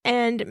London,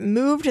 and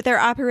moved their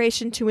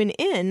operation to an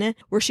inn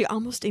where she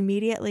almost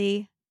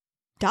immediately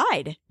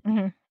died.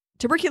 Mm-hmm.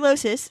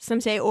 Tuberculosis, some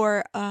say,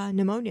 or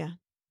pneumonia.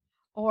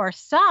 Or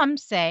some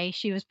say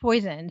she was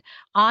poisoned.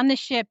 On the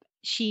ship,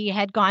 she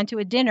had gone to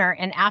a dinner,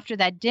 and after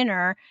that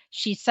dinner,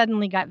 she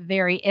suddenly got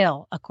very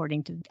ill,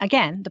 according to,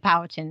 again, the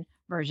Powhatan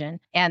version,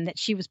 and that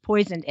she was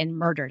poisoned and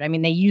murdered. I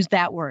mean, they used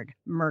that word,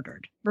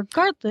 murdered.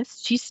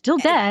 Regardless, she's still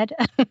dead.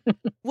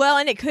 Well,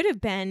 and it could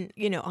have been,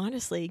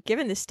 honestly,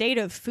 given the state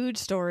of food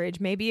storage,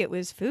 maybe it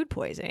was food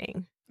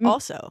poisoning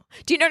also.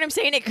 Do you know what I'm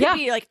saying? It could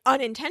be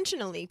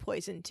unintentionally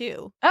poisoned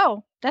too.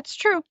 Oh, that's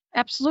true.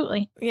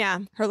 Absolutely. Yeah.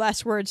 Her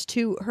last words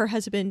to her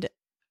husband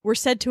were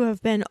said to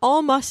have been,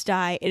 "All must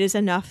die. It is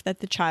enough that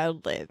the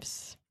child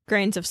lives."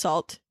 Grains of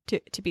salt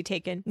to be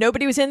taken.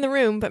 Nobody was in the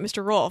room but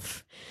Mr.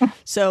 Rolfe.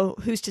 So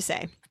who's to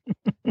say?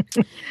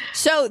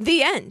 So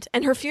the end.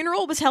 And her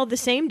funeral was held the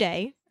same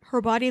day.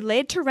 Her body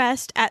laid to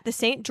rest at the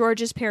St.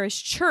 George's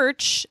Parish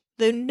Church,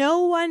 though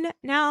no one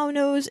now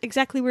knows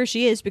exactly where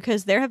she is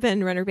because there have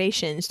been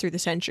renovations through the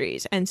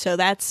centuries. And so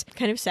that's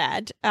kind of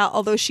sad.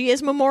 Although she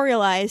is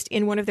memorialized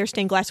in one of their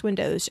stained glass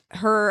windows,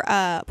 her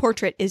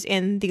portrait is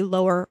in the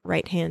lower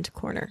right-hand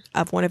corner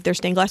of one of their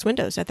stained glass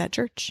windows at that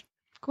church.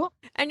 Cool.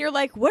 And you're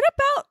like, what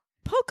about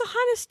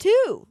Pocahontas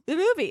 2, the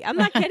movie? I'm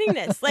not getting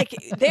this.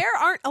 There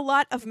aren't a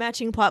lot of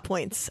matching plot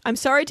points. I'm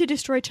sorry to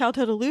destroy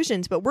childhood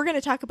illusions, but we're going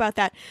to talk about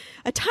that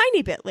a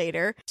tiny bit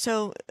later.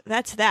 So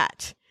that's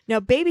that. Now,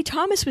 baby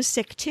Thomas was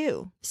sick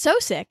too. So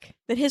sick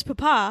that his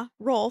papa,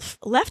 Rolfe,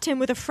 left him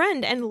with a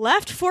friend and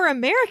left for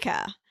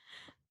America.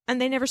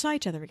 And they never saw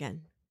each other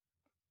again.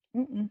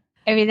 Mm-mm.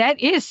 I mean, that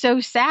is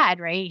so sad,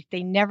 right?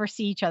 They never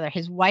see each other.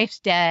 His wife's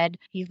dead.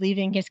 He's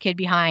leaving his kid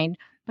behind.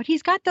 But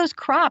he's got those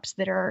crops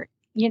that are,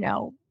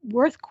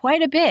 worth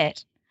quite a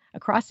bit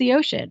across the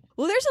ocean.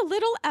 Well, there's a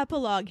little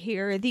epilogue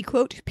here. The,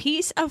 quote,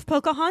 peace of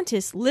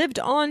Pocahontas lived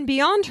on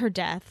beyond her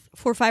death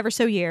for 5 or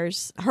so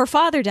years. Her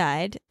father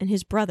died, and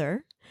his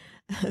brother,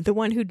 the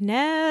one who'd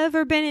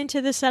never been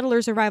into the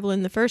settlers' arrival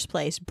in the first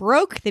place,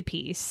 broke the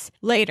peace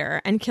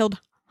later and killed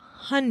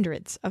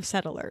hundreds of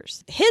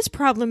settlers. His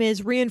problem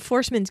is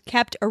reinforcements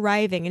kept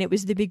arriving, and it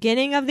was the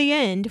beginning of the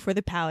end for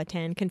the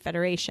Powhatan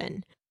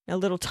Confederation. Now,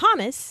 little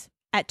Thomas,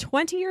 at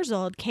 20 years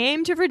old,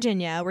 came to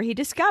Virginia, where he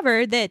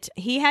discovered that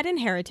he had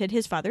inherited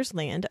his father's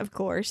land, of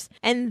course.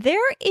 And there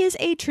is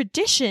a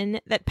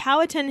tradition that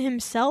Powhatan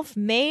himself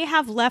may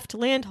have left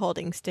land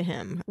holdings to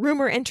him.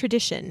 Rumor and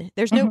tradition.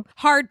 There's no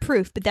hard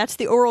proof, but that's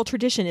the oral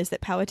tradition, is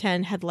that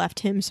Powhatan had left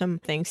him some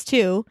things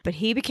too. But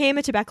he became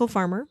a tobacco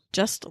farmer,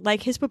 just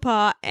like his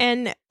papa.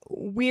 And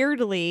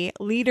weirdly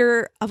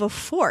leader of a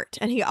fort,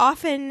 and he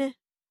often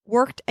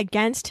worked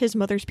against his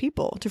mother's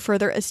people to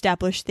further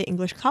establish the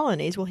English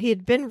colonies. Well, he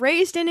had been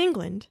raised in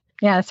England.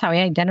 Yeah, that's how he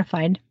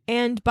identified.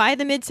 And by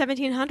the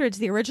mid-1700s,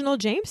 the original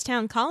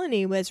Jamestown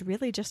colony was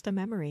really just a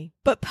memory.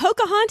 But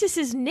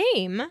Pocahontas'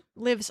 name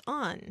lives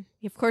on.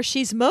 Of course,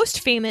 she's most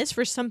famous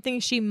for something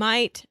she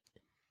might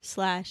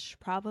 /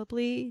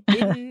 probably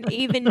didn't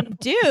even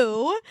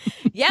do.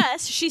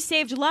 Yes, she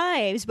saved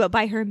lives, but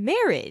by her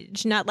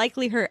marriage, not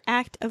likely her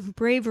act of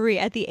bravery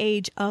at the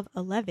age of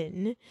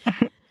 11.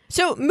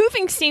 So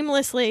moving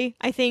seamlessly,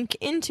 I think,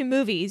 into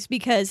movies,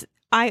 because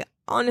I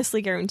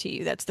honestly guarantee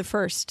you that's the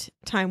first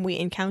time we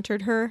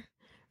encountered her,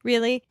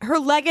 really. Her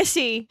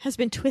legacy has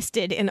been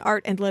twisted in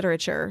art and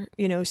literature,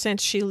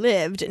 since she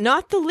lived,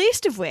 not the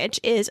least of which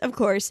is, of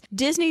course,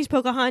 Disney's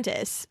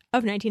Pocahontas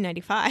of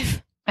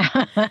 1995.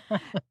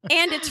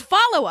 And its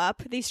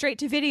follow-up, the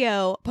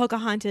straight-to-video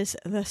Pocahontas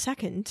II of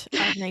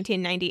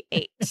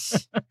 1998.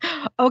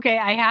 Okay,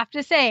 I have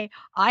to say,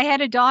 I had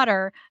a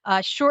daughter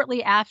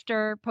shortly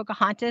after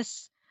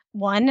Pocahontas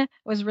 1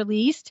 was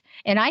released,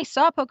 and I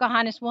saw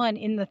Pocahontas 1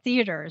 in the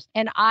theaters,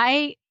 and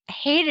I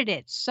hated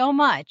it so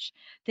much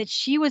that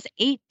she was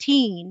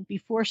 18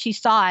 before she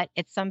saw it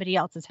at somebody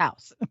else's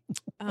house.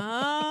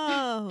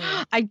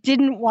 Oh. I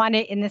didn't want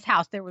it in this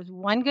house. There was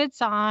one good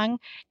song,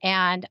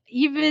 and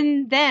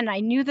even then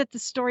I knew that the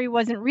story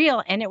wasn't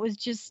real, and it was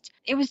just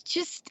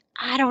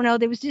I don't know,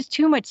 there was just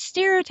too much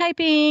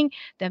stereotyping.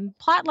 The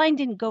plot line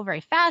didn't go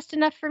very fast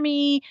enough for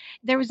me.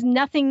 There was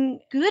nothing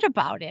good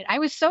about it. I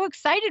was so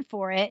excited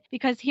for it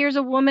because here's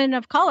a woman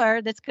of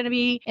color that's going to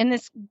be in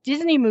this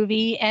Disney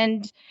movie,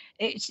 and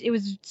it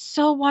was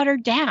so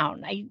watered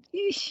down. I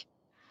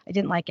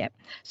didn't like it.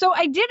 So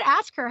I did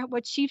ask her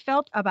what she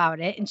felt about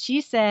it, and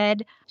she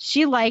said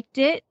she liked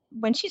it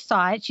when she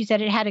saw it. She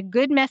said it had a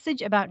good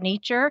message about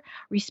nature,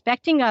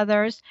 respecting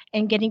others,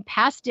 and getting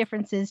past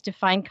differences to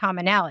find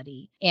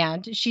commonality.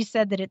 And she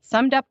said that it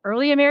summed up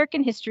early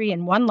American history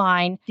in one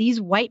line: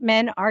 these white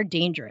men are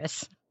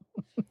dangerous.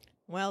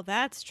 Well,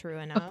 that's true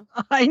enough.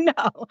 I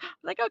know.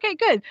 Like, okay,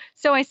 good.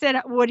 So I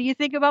said, what do you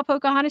think about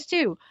Pocahontas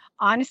 2?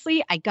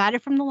 Honestly, I got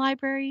it from the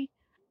library.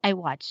 I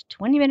watched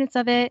 20 minutes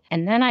of it,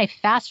 and then I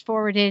fast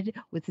forwarded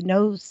with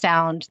no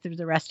sound through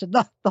the rest of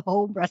the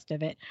whole rest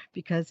of it,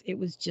 because it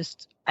was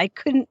just,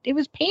 it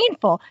was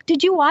painful.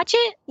 Did you watch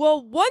it?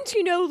 Well, once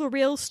you know the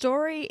real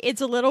story,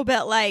 it's a little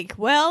bit like,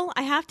 well,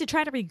 I have to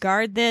try to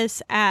regard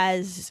this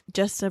as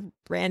just a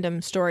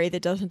random story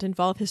that doesn't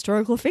involve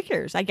historical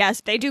figures. I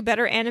guess they do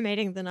better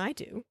animating than I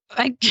do.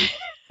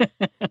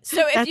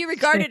 So if you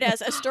regard it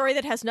as a story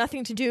that has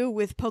nothing to do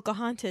with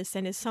Pocahontas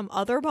and is some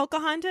other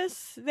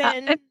Pocahontas,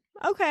 then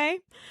okay.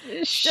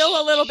 Still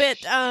a little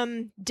bit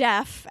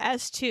deaf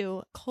as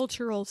to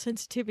cultural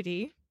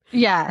sensitivity.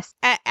 Yes.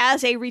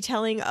 As a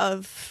retelling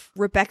of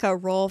Rebecca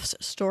Rolfe's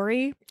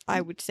story,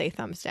 I would say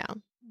thumbs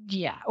down.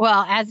 Yeah.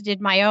 Well, as did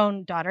my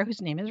own daughter,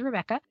 whose name is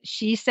Rebecca.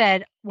 She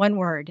said one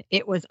word: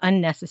 it was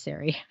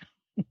unnecessary.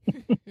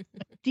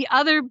 The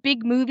other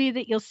big movie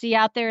that you'll see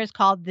out there is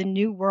called The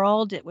New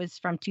World. It was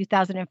from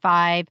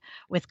 2005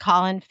 with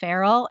Colin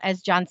Farrell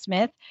as John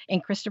Smith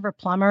and Christopher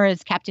Plummer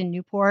as Captain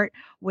Newport,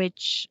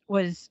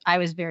 I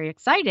was very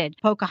excited.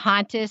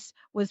 Pocahontas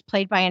was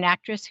played by an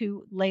actress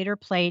who later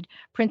played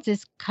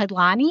Princess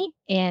Kadlani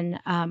in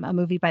a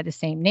movie by the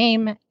same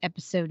name,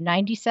 episode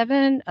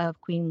 97 of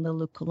Queen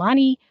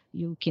Lulukulani.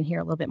 You can hear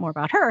a little bit more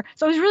about her.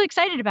 So I was really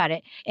excited about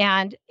it.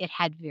 And it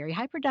had very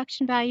high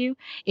production value.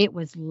 It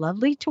was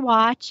lovely to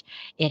watch.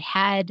 It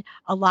had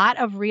a lot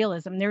of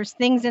realism. There's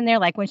things in there,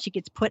 like when she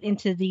gets put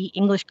into the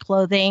English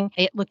clothing,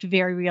 it looked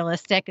very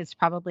realistic. It's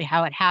probably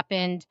how it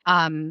happened.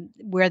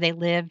 Where they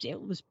lived,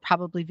 it was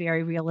probably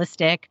very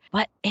realistic.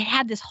 But it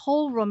had this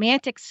whole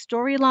romantic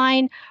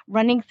storyline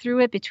running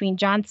through it between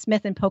John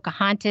Smith and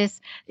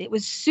Pocahontas. It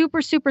was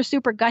super, super,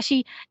 super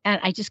gushy.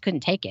 And I just couldn't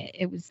take it.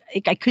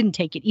 I couldn't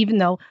take it, even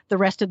though the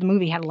rest of the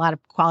movie had a lot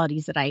of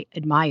qualities that I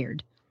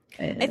admired.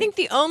 I think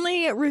the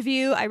only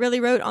review I really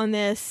wrote on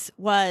this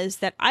was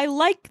that I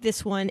like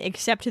this one,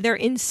 except their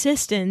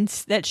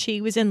insistence that she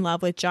was in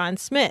love with John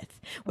Smith,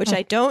 which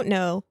I don't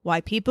know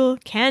why people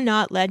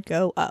cannot let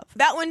go of.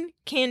 That one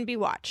can be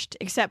watched,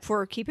 except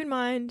for keep in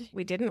mind,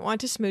 we didn't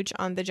want to smooch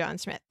on the John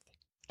Smith.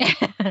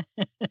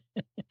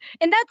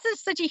 And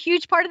that's such a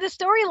huge part of the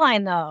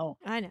storyline, though.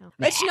 I know.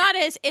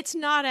 It's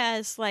not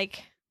as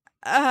like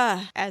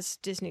as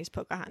Disney's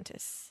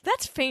Pocahontas.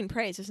 That's faint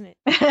praise, isn't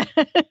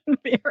it?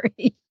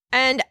 Very.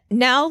 And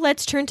now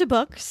let's turn to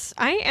books.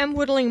 I am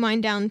whittling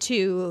mine down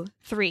to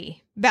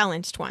 3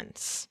 balanced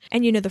ones.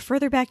 And the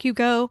further back you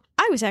go,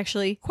 I was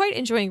actually quite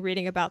enjoying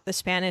reading about the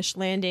Spanish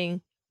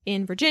landing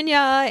in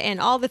Virginia and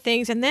all the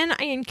things. And then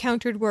I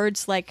encountered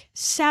words like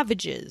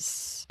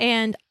savages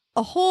and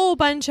a whole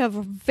bunch of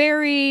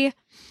very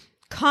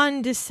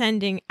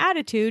condescending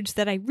attitudes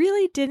that I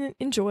really didn't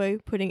enjoy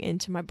putting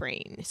into my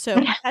brain. So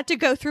I had to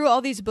go through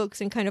all these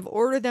books and kind of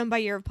order them by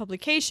year of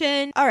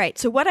publication. All right,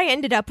 so what I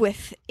ended up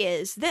with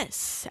is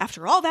this.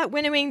 After all that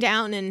winnowing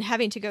down and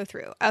having to go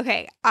through.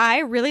 Okay, I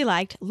really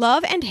liked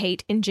Love and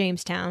Hate in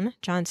Jamestown,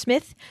 John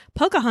Smith,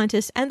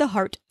 Pocahontas and the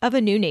Heart of a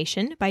New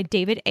Nation by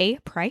David A.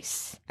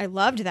 Price. I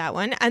loved that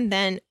one. And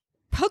then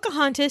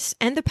Pocahontas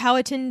and the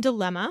Powhatan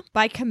Dilemma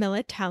by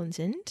Camilla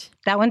Townsend.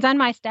 That one's on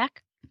my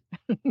stack.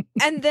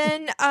 And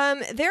then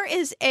there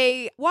is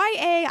a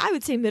YA, I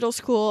would say middle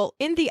school,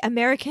 in the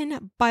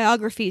American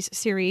Biographies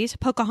series,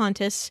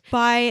 Pocahontas,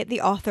 by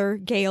the author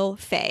Gail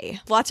Fay.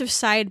 Lots of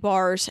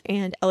sidebars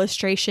and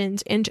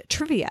illustrations and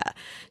trivia.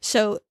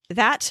 So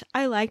that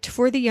I liked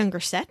for the younger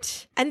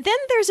set. And then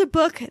there's a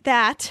book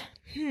that...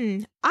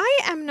 I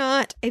am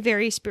not a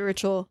very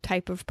spiritual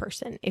type of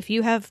person. If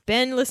you have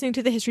been listening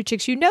to the History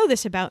Chicks, you know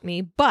this about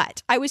me,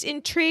 but I was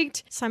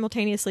intrigued,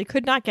 simultaneously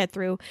could not get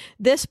through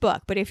this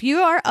book. But if you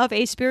are of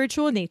a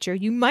spiritual nature,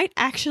 you might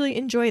actually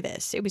enjoy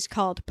this. It was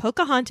called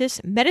Pocahontas,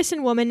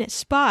 Medicine Woman,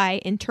 Spy,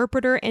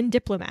 Interpreter, and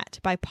Diplomat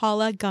by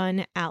Paula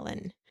Gunn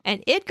Allen.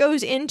 And it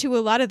goes into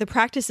a lot of the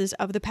practices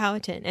of the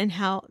Powhatan and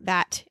how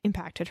that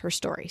impacted her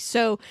story.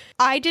 So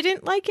I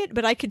didn't like it,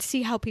 but I could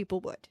see how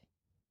people would.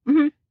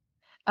 Mm-hmm.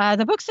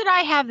 The books that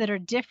I have that are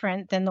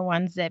different than the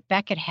ones that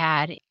Beckett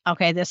had.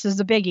 Okay, this is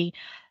the biggie.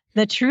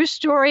 The True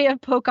Story of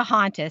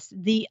Pocahontas,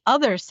 The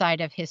Other Side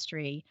of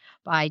History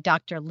by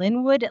Dr.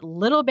 Linwood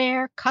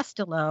Littlebear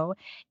Costello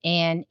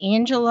and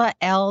Angela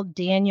L.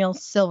 Daniel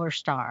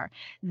Silverstar.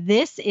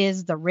 This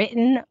is the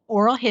written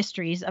oral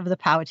histories of the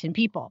Powhatan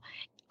people.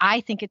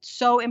 I think it's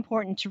so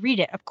important to read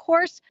it. Of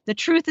course, the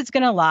truth is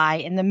going to lie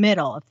in the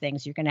middle of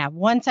things. You're going to have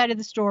one side of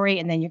the story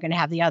and then you're going to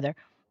have the other.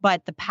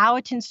 But the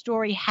Powhatan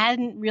story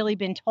hadn't really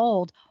been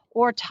told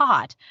or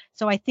taught.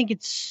 So I think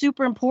it's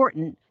super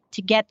important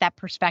to get that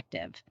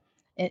perspective,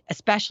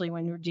 especially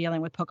when you're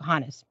dealing with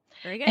Pocahontas.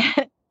 Very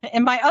good.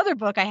 And my other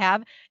book I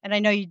have, and I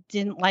know you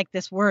didn't like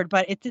this word,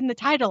 but it's in the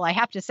title. I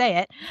have to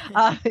say it.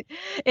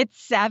 It's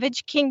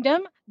Savage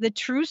Kingdom, The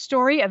True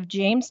Story of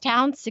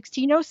Jamestown,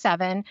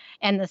 1607,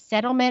 and the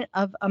Settlement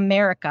of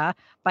America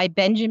by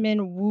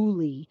Benjamin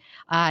Woolley.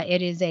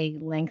 It is a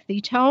lengthy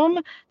tome.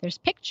 There's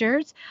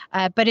pictures,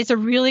 but it's a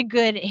really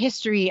good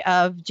history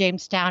of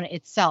Jamestown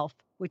itself,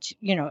 which,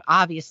 you know,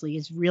 obviously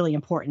is really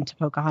important to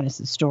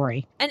Pocahontas'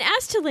 story. And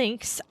as to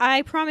links,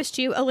 I promised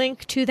you a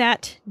link to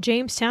that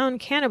Jamestown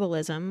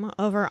cannibalism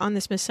over on the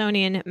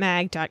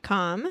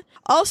SmithsonianMag.com.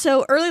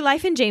 Also, Early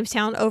Life in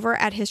Jamestown over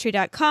at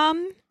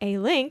History.com. A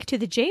link to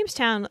the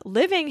Jamestown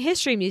Living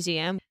History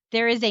Museum.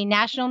 There is a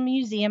National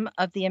Museum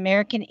of the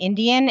American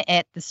Indian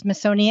at the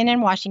Smithsonian in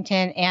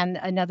Washington and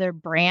another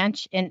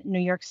branch in New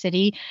York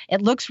City.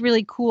 It looks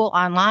really cool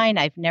online.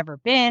 I've never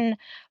been,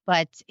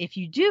 but if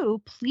you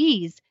do,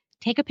 please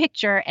take a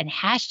picture and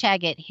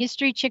hashtag it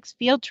History Chicks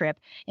Field Trip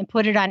and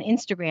put it on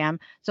Instagram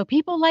so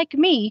people like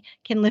me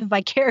can live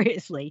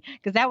vicariously,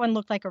 because that one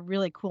looked like a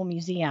really cool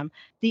museum.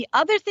 The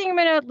other thing I'm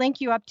going to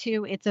link you up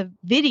to, it's a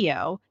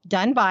video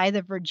done by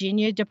the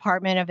Virginia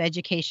Department of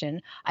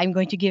Education. I'm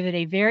going to give it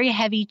a very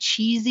heavy,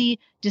 cheesy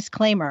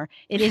disclaimer.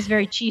 It is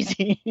very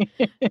cheesy,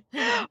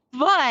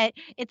 but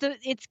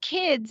it's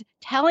kids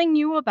telling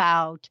you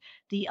about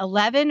the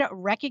 11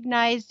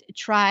 recognized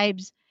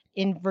tribes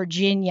in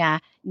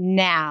Virginia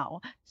now.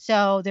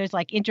 So there's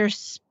like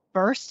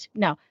interspersed.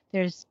 No,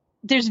 there's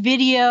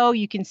video.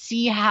 You can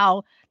see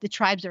how the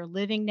tribes are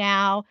living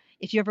now.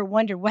 If you ever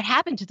wonder what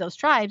happened to those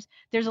tribes,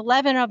 there's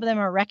 11 of them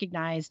are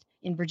recognized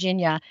in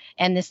Virginia,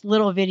 and this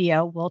little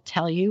video will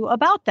tell you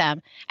about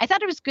them. I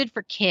thought it was good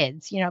for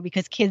kids, you know,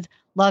 because kids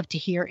love to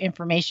hear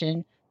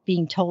information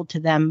being told to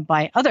them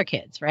by other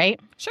kids, right?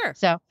 Sure.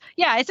 So,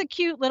 yeah, it's a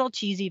cute little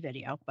cheesy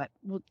video, but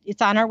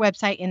it's on our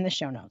website in the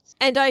show notes.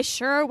 And I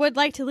sure would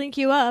like to link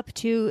you up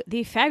to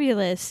the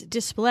fabulous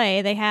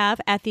display they have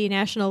at the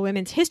National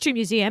Women's History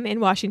Museum in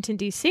Washington,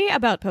 D.C.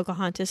 about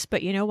Pocahontas,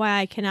 but you know why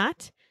I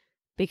cannot?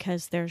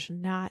 Because there's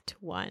not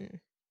one.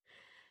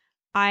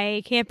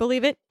 I can't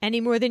believe it any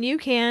more than you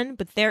can,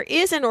 but there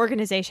is an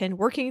organization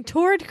working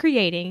toward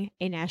creating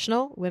a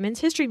National Women's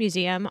History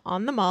Museum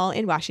on the Mall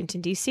in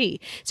Washington, D.C.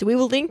 So we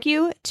will link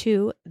you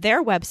to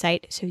their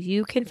website so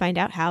you can find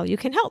out how you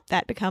can help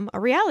that become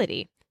a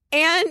reality.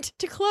 And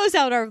to close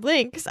out our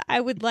links, I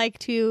would like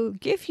to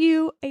give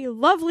you a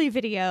lovely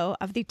video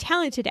of the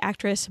talented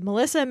actress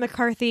Melissa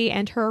McCarthy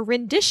and her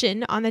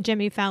rendition on the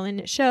Jimmy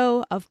Fallon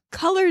show of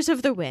Colors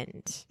of the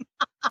Wind.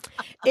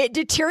 It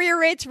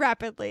deteriorates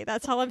rapidly.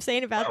 That's all I'm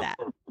saying about that.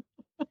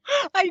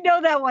 I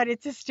know that one.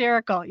 It's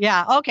hysterical.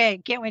 Yeah. Okay.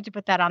 Can't wait to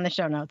put that on the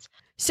show notes.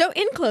 So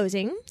in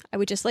closing, I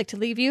would just like to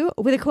leave you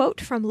with a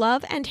quote from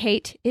Love and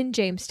Hate in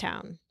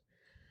Jamestown.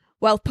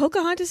 While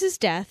Pocahontas'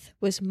 death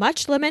was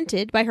much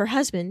lamented by her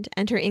husband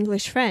and her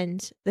English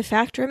friends, the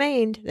fact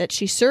remained that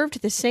she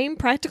served the same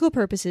practical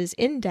purposes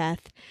in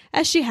death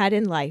as she had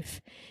in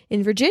life.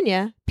 In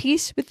Virginia,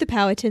 peace with the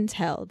Powhatans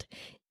held.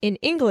 In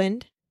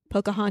England,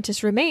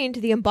 Pocahontas remained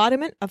the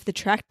embodiment of the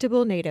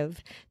tractable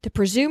native, the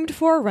presumed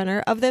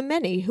forerunner of the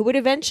many who would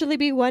eventually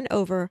be won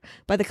over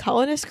by the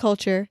colonist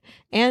culture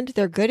and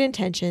their good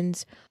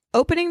intentions,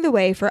 opening the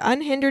way for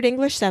unhindered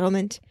English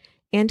settlement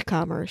and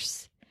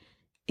commerce.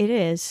 It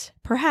is,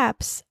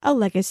 perhaps, a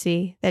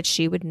legacy that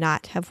she would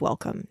not have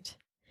welcomed.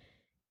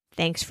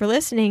 Thanks for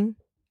listening.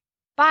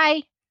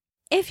 Bye.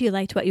 If you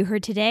liked what you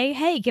heard today,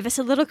 hey, give us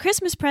a little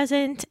Christmas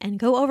present and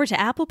go over to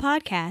Apple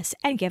Podcasts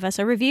and give us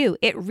a review.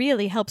 It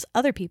really helps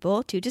other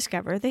people to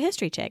discover the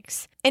History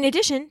Chicks. In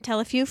addition,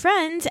 tell a few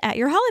friends at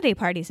your holiday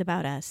parties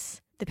about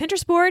us. The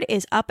Pinterest board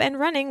is up and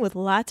running with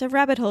lots of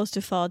rabbit holes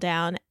to fall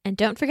down. And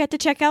don't forget to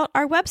check out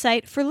our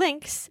website for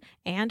links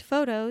and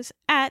photos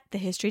at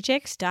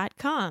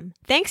thehistorychicks.com.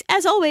 Thanks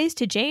as always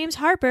to James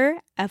Harper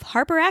of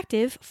Harper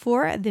Active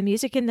for the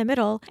music in the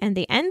middle. And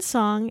the end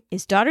song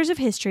is Daughters of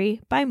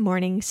History by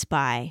Morning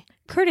Spy,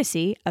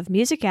 courtesy of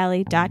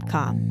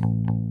musicalley.com.